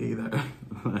perfect either.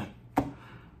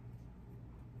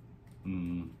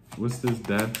 What's this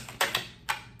death?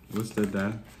 What's the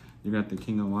death? You got the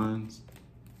King of Wands.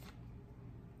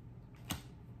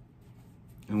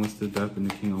 And what's the death in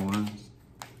the King of Wands?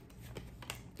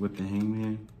 With the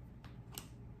Hangman.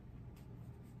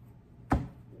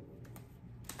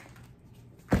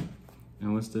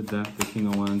 And what's the death, the King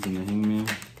of Wands and the Hangman?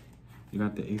 You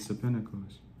got the Ace of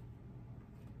Pentacles.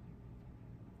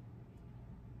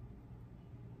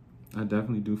 I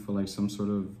definitely do feel like some sort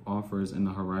of offer is in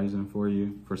the horizon for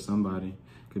you, for somebody.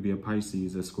 Could be a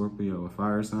Pisces, a Scorpio, a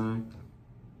fire sign.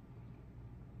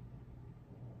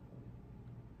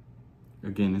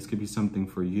 Again, this could be something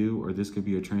for you, or this could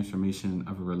be a transformation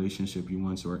of a relationship you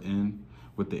once were in,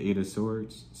 with the Eight of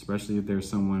Swords, especially if there's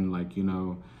someone like,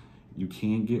 you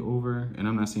can't get over. And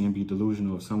I'm not saying be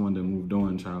delusional. If someone that moved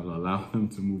on, child, allow them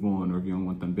to move on, or if you don't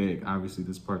want them back, obviously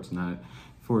this part's not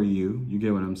for you. You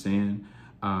get what I'm saying?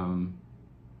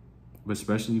 But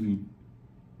especially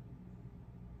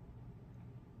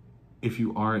if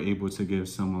you are able to give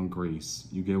someone grace,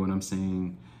 you get what I'm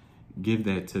saying? Give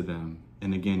that to them.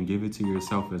 And again, give it to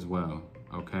yourself as well,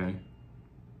 okay?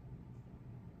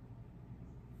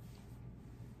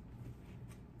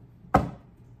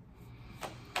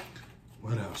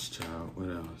 What else, child? What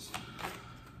else?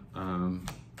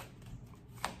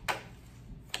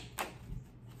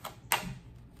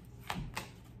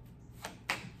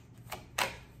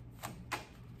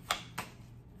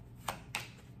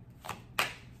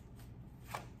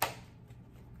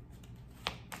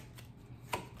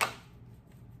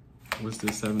 What's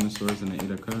the Seven of Swords and the Eight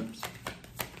of Cups?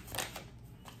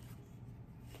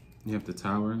 You have the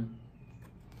Tower. And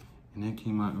that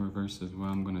came out in reverse as well.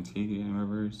 I'm going to take it in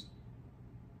reverse.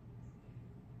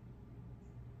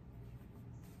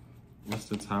 What's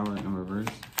the Tower in reverse?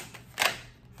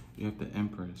 You have the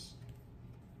Empress.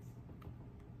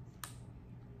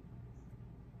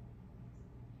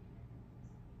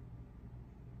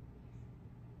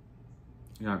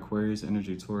 You got Aquarius,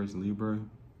 energy, Taurus, Libra.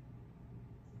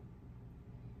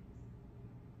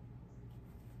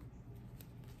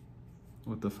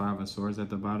 With the Five of Swords at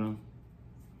the bottom.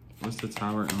 What's the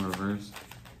Tower in reverse?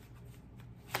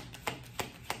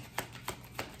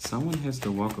 Someone has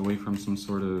to walk away from some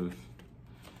sort of,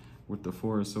 with the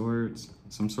Four of Swords,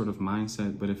 some sort of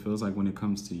mindset, but it feels like when it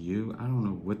comes to you, I don't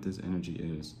know what this energy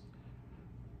is.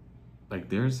 Like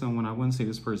there's someone, I wouldn't say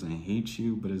this person hates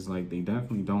you, but it's like they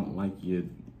definitely don't like you.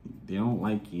 They don't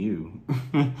like you.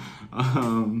 And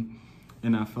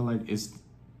I feel like it's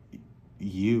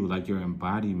you, like your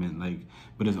embodiment, like,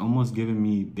 but it's almost giving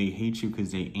me they hate you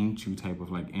because they ain't you type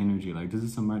of like energy. Like this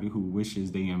is somebody who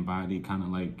wishes they embody kind of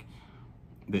like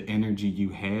the energy you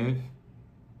have.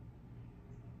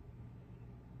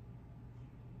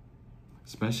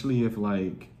 Especially if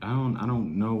like, I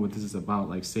don't know what this is about.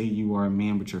 Like say you are a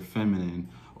man, but you're feminine,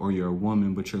 or you're a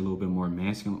woman, but you're a little bit more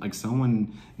masculine. Like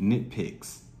someone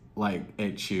nitpicks like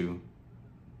at you,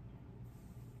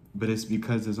 but it's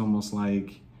because it's almost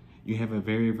like you have a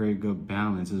very, very good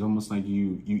balance. It's almost like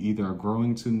you either are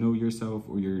growing to know yourself,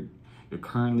 or you're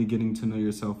currently getting to know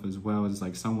yourself as well. It's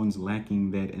like someone's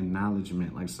lacking that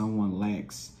acknowledgement. Like someone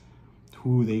lacks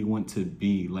who they want to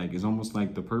be. Like it's almost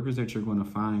like the purpose that you're going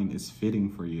to find is fitting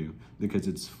for you because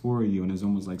it's for you. And it's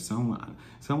almost like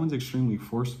someone's extremely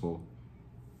forceful.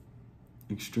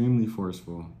 Extremely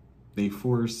forceful. They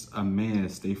force a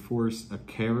mask. They force a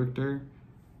character.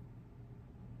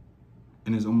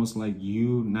 And it's almost like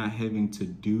you not having to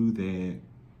do that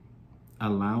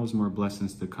allows more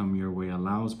blessings to come your way,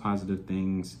 allows positive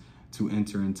things to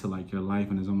enter into like your life.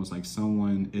 And it's almost like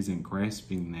someone isn't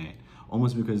grasping that,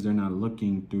 almost because they're not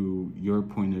looking through your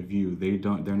point of view.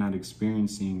 They're not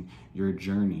experiencing your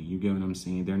journey. You get what I'm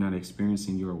saying? They're not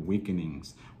experiencing your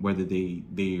awakenings, whether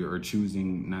they are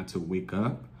choosing not to wake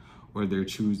up, or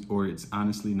or it's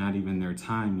honestly not even their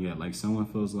time yet. Like someone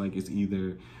feels like it's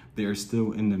either they're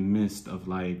still in the midst of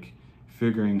like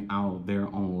figuring out their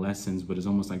own lessons, but it's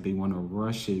almost like they want to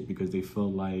rush it because they feel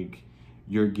like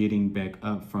you're getting back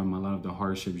up from a lot of the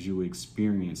hardships you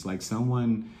experience. Like it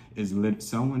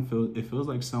feels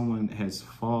like someone has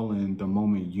fallen the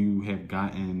moment you have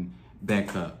gotten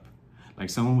back up. Like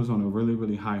someone was on a really,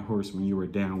 really high horse when you were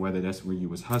down, whether that's where you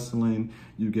was hustling,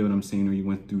 you get what I'm saying, or you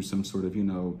went through some sort of,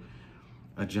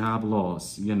 a job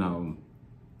loss,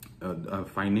 a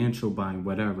financial bind,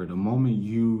 whatever. The moment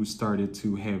you started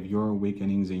to have your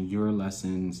awakenings and your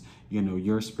lessons,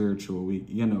 your spiritual,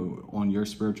 on your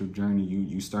spiritual journey,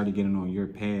 you started getting on your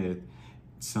path.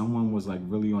 Someone was like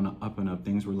really on the up and up.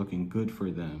 Things were looking good for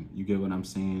them. You get what I'm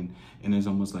saying? And it's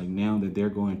almost like now that they're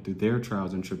going through their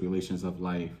trials and tribulations of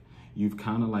life, you've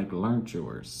kind of like learned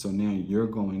yours. So now you're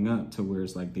going up to where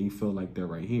it's like they feel like they're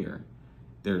right here.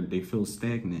 They feel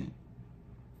stagnant.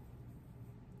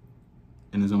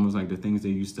 And it's almost like the things they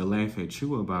used to laugh at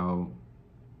you about,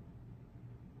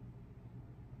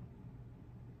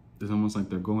 it's almost like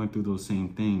they're going through those same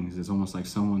things. It's almost like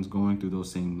someone's going through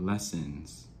those same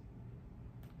lessons.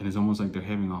 And it's almost like they're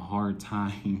having a hard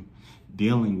time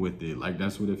dealing with it. Like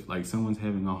that's what if like someone's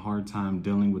having a hard time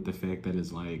dealing with the fact that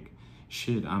it's like,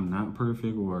 shit, I'm not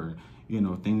perfect, or,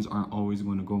 things aren't always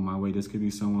going to go my way. This could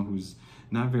be someone who's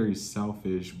not very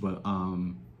selfish, but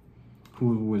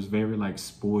who was very like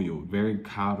spoiled, very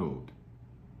coddled,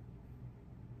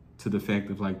 to the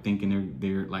fact of like thinking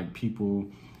they're like people.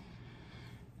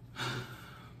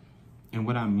 And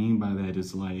what I mean by that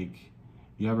is like,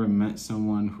 you ever met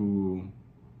someone who,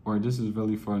 or this is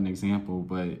really for an example,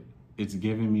 but it's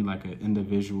giving me like an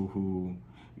individual who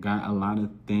got a lot of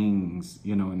things,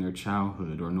 in their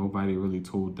childhood, or nobody really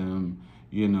told them,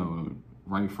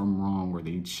 right from wrong, or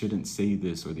they shouldn't say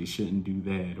this, or they shouldn't do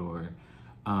that, or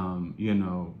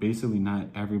basically not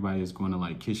everybody is going to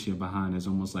like kiss you behind. It's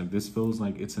almost like this feels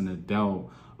like it's an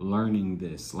adult learning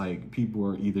this. Like people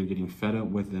are either getting fed up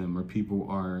with them, or people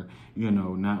are,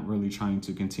 not really trying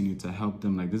to continue to help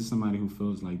them. Like this is somebody who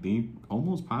feels like they've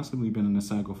almost possibly been in a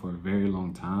cycle for a very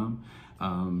long time,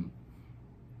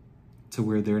 to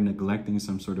where they're neglecting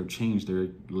some sort of change. They're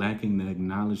lacking the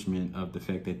acknowledgement of the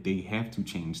fact that they have to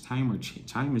change. Time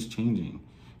is changing.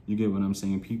 You get what I'm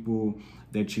saying? People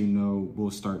that will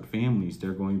start families.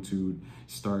 They're going to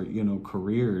start,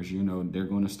 careers. They're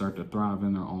going to start to thrive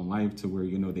in their own life to where,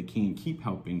 they can't keep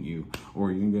helping you.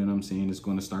 Or you get what I'm saying? It's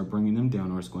going to start bringing them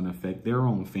down, or it's going to affect their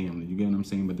own family. You get what I'm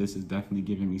saying? But this is definitely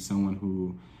giving me someone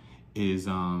who is,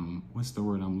 what's the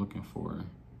word I'm looking for?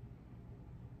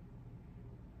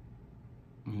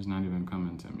 It's not even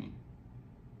coming to me.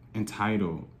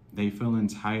 Entitled. They feel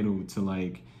entitled to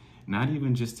like, not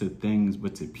even just to things,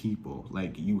 but to people.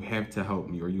 Like, you have to help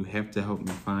me, or you have to help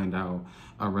me find out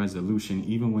a resolution,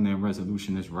 even when that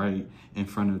resolution is right in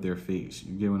front of their face.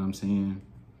 You get what I'm saying?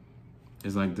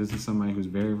 It's like, this is somebody who's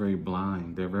very, very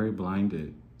blind. They're very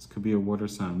blinded. This could be a water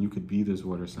sign. You could be this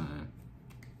water sign.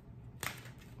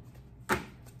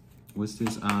 What's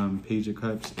this Page of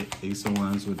Cups? Ace of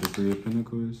Wands with the Three of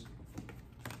Pentacles?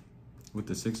 With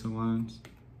the Six of Wands?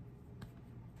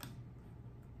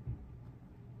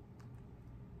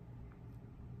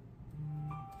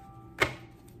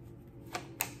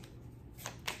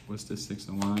 What's the Six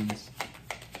of Wands?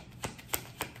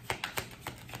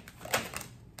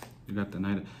 You got the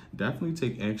Knight. Definitely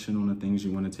take action on the things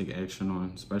you want to take action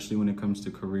on, especially when it comes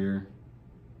to career,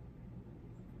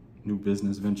 new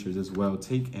business ventures as well.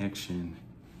 Take action.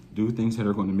 Do things that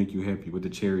are going to make you happy. With the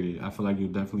Chariot, I feel like you'll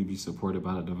definitely be supported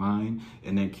by the divine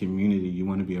and that community you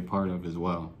want to be a part of as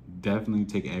well. definitely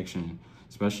take action,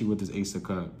 especially with this Ace of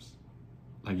Cups.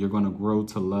 Like, you're going to grow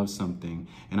to love something.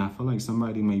 And I feel like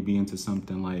somebody may be into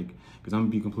something like, because I'm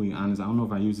going to be completely honest, I don't know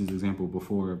if I used this example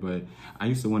before, but I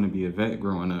used to want to be a vet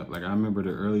growing up. Like, I remember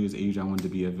the earliest age I wanted to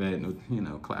be a vet, you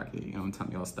know, clacky, you know, I'm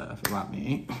telling y'all stuff about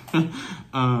me. It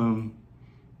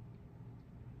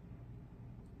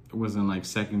was in like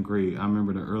 2nd grade. I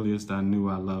remember the earliest I knew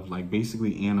I loved like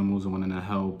basically animals and wanting to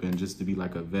help and just to be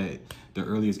like a vet. The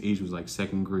earliest age was like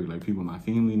 2nd grade. Like, people in my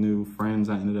family knew, friends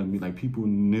I ended up meeting, like people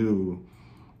knew,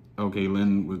 okay,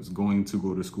 Lynn was going to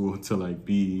go to school to like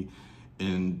be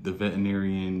in the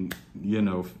veterinarian, you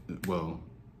know, well,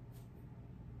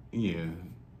 yeah,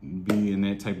 be in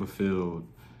that type of field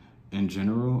in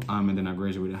general. And then I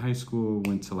graduated high school,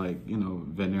 went to like, you know,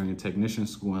 veterinarian technician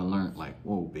school and learned like,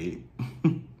 whoa, babe,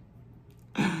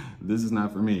 this is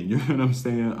not for me. You know what I'm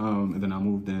saying? And then I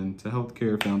moved into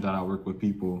healthcare, found out I work with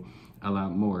people a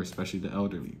lot more, especially the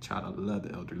elderly. Child, I love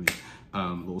the elderly.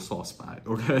 Little soft spot,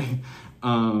 okay?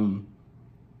 I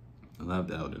love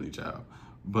the elderly, child.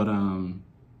 But,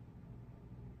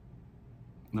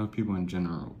 no, people in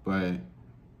general, but,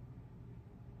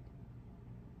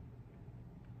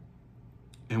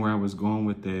 and where I was going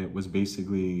with that was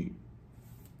basically,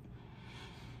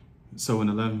 so in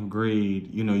 11th grade,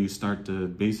 you know, you start to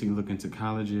basically look into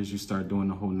colleges, you start doing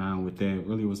the whole 9 with that.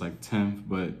 Really, it was like 10th,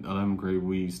 but 11th grade,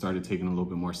 we started taking it a little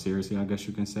bit more seriously, I guess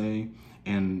you can say.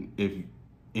 And if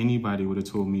anybody would have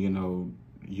told me, you know,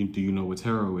 do you know what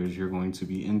tarot is? You're going to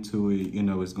be into it. You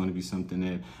know, it's going to be something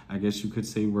that I guess you could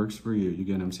say works for you. You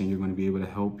get what I'm saying? You're going to be able to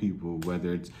help people,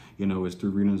 whether it's, you know, it's through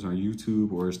readings on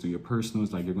YouTube or it's through your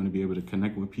personals. Like, you're going to be able to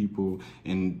connect with people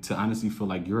and to honestly feel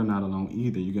like you're not alone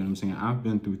either. You get what I'm saying? I've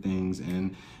been through things,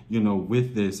 and, you know,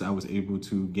 with this, I was able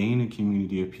to gain a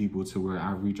community of people to where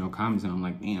I reach on comments and I'm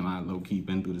like, damn, I low-key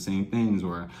been through the same things,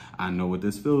 or I know what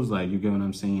this feels like. You get what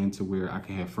I'm saying? To where I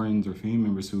can have friends or family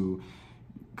members who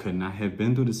could not have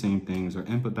been through the same things or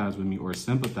empathize with me or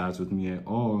sympathize with me at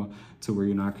all, to where,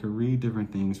 you know, I could read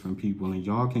different things from people and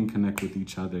y'all can connect with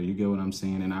each other. You get what I'm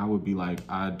saying? And I would be like,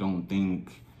 I don't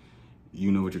think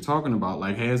you know what you're talking about.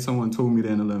 Like, had someone told me that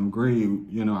in 11th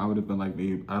grade, you know, I would have been like,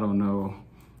 babe, I don't know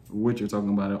what you're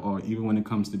talking about at all. Even when it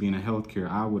comes to being in healthcare,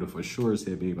 I would have for sure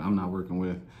said, babe, I'm not working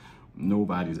with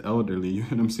nobody's elderly. You know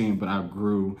what I'm saying? But I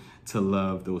grew to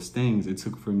love those things. It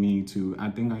took for me to, I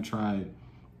think I tried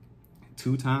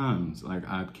 2 times. Like,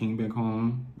 I came back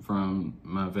home from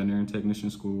my veterinary technician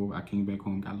school. I came back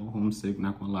home, got a little homesick,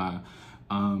 not gonna lie.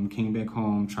 Came back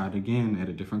home, tried again at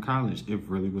a different college. It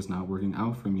really was not working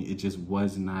out for me. It just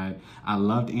was not, I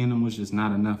loved animals, just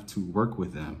not enough to work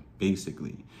with them,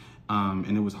 basically.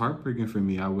 And it was heartbreaking for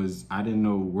me. I didn't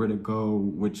know where to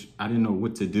go, I didn't know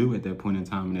what to do at that point in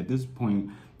time. And at this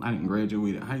point, I didn't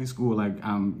graduate high school. Like,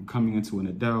 I'm coming into an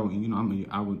adult, and, you know,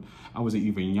 I was an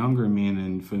even younger man.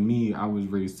 And for me, I was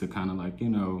raised to kind of like, you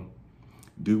know,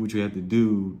 do what you have to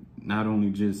do, not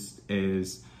only just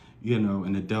as, you know,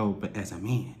 an adult, but as a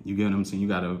man. You get what I'm saying? You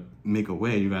got to make a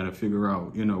way. You got to figure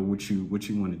out, you know, what you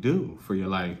want to do for your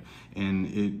life. And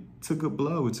it took a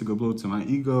blow. It took a blow to my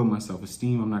ego, my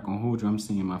self-esteem. I'm not going to hold you. I'm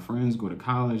seeing my friends go to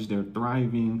college. They're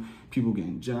thriving. People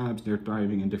getting jobs. They're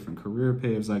thriving in different career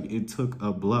paths. Like, it took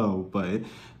a blow, but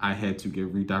I had to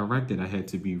get redirected. I had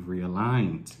to be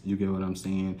realigned. You get what I'm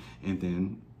saying? And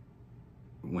then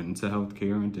went into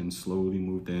healthcare and then slowly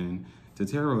moved in to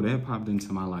tarot. That popped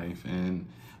into my life, and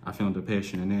I found a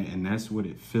passion in that, and that's what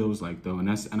it feels like, though. And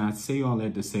I say all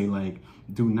that to say, like,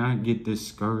 do not get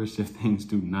discouraged if things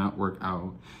do not work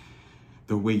out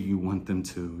the way you want them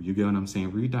to. You get what I'm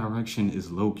saying? Redirection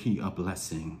is low-key a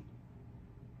blessing,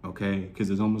 okay?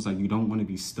 Because it's almost like you don't want to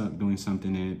be stuck doing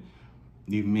something that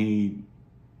you may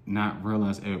not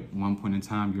realize at one point in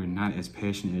time you're not as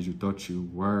passionate as you thought you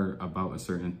were about a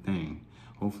certain thing.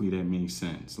 Hopefully that makes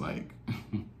sense. Like,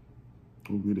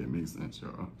 hopefully that makes sense,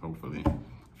 y'all. Hopefully. I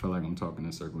feel like I'm talking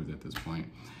in circles at this point.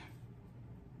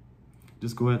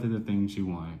 Just go after the things you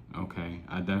want, okay?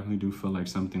 I definitely do feel like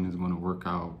something is going to work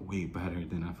out way better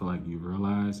than I feel like you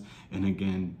realize. And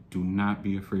again, do not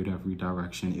be afraid of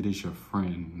redirection. It is your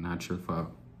friend, not your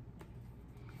foe.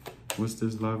 What's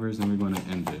this, lovers? And we're going to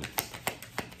end it.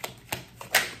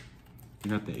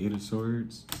 You got the 8 of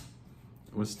Swords.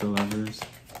 What's the lovers?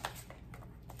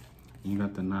 You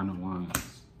got the 9 of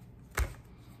Wands.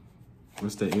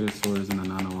 What's the 8 of Swords and the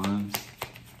 9 of Wands?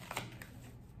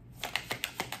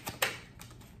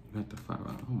 You got the 5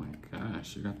 of, oh my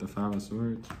gosh, you got the 5 of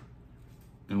Swords.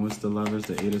 And what's the lovers?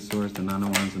 The 8 of Swords, the 9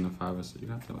 of Wands, and the 5 of Swords. You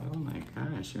got the, oh my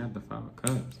gosh, you got the 5 of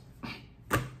Cups.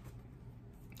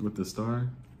 With the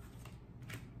Star.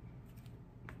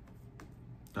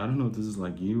 I don't know if this is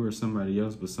like you or somebody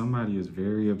else, but somebody is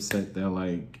very upset that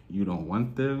like you don't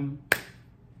want them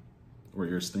or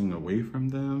you're staying away from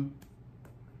them.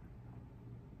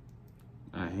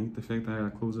 I hate the fact that I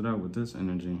gotta close it out with this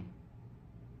energy.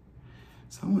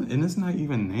 Someone, and it's not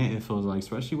even that, it feels like,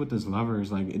 especially with this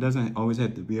lovers, like it doesn't always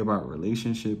have to be about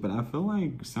relationship, but I feel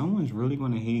like someone's really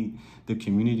gonna hate the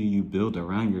community you build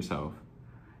around yourself.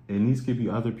 And these could be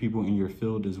other people in your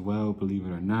field as well, believe it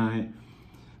or not.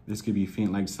 This could be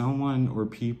like someone or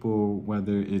people,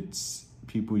 whether it's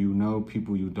people you know,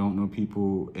 people you don't know,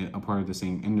 people a part of the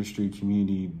same industry,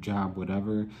 community, job,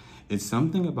 whatever. It's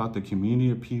something about the community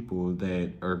of people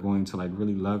that are going to like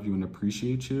really love you and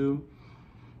appreciate you.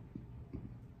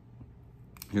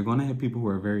 You're going to have people who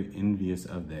are very envious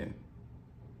of that.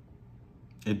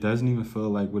 It doesn't even feel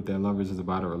like with their lovers is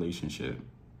about a relationship.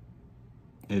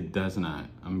 It does not.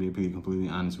 I'm going to be completely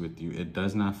honest with you. It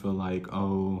does not feel like,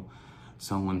 oh,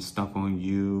 someone's stuck on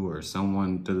you or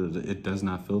someone, it does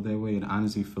not feel that way. It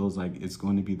honestly feels like it's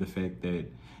going to be the fact that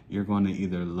you're going to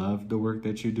either love the work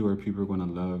that you do or people are going to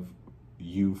love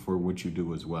you for what you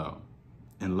do as well.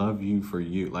 And love you for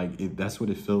you. Like that's what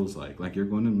it feels like. Like you're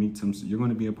going to meet you're going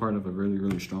to be a part of a really,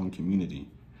 really strong community.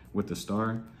 With the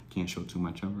star, can't show too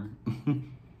much of her.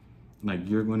 Like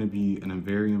you're going to be a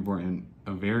very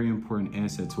important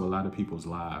asset to a lot of people's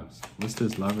lives. What's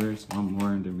this, lovers? One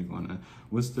more and then we're going to,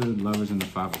 what's the lovers and the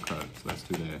 5 of cups? Let's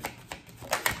do that.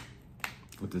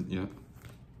 With the, yeah.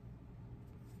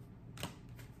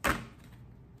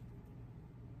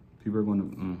 People are going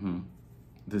to,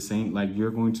 the same, like you're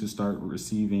going to start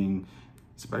receiving,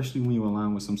 especially when you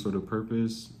align with some sort of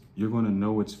purpose, you're going to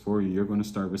know it's for you. You're going to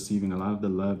start receiving a lot of the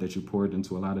love that you poured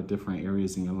into a lot of different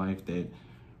areas in your life that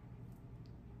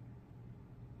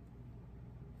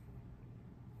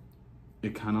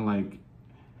it kind of like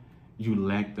you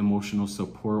lacked emotional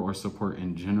support or support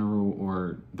in general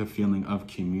or the feeling of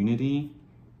community.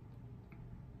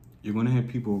 You're going to have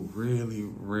people really,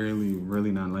 really,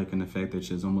 really not liking the fact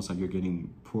that it's almost like you're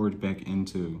getting poured back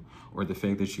into, or the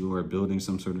fact that you are building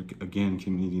some sort of, again,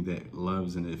 community that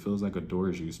loves and it feels like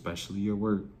adores you, especially your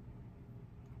work.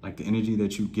 Like the energy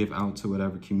that you give out to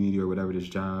whatever community or whatever this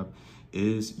job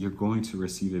is, you're going to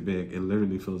receive it back. It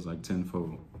literally feels like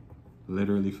tenfold.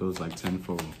 Literally feels like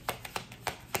tenfold.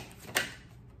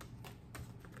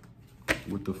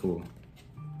 With the Fool.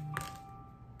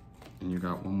 And you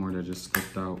got one more that just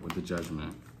slipped out with the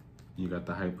Judgment. You got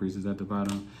the High Priestess at the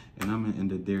bottom. And I'm going to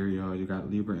end it there, y'all. You got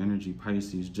Libra energy,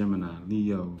 Pisces, Gemini,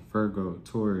 Leo, Virgo,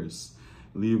 Taurus,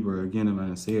 Libra. Again, if I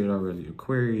didn't say it already.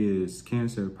 Aquarius,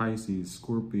 Cancer, Pisces,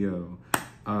 Scorpio,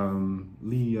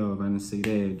 Leo, if I didn't say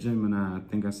that. Gemini, I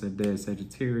think I said that.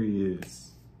 Sagittarius.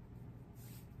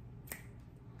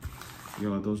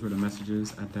 Y'all, those were the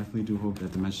messages. I definitely do hope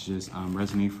that the messages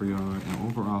resonate for y'all. And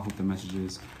overall, hope the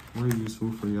messages were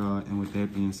useful for y'all. And with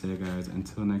that being said, guys,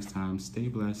 until next time, stay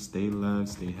blessed, stay loved,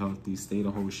 stay healthy, stay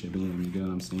the whole shit in. You get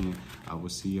what I'm saying? I will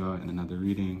see y'all in another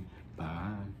reading.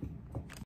 Bye.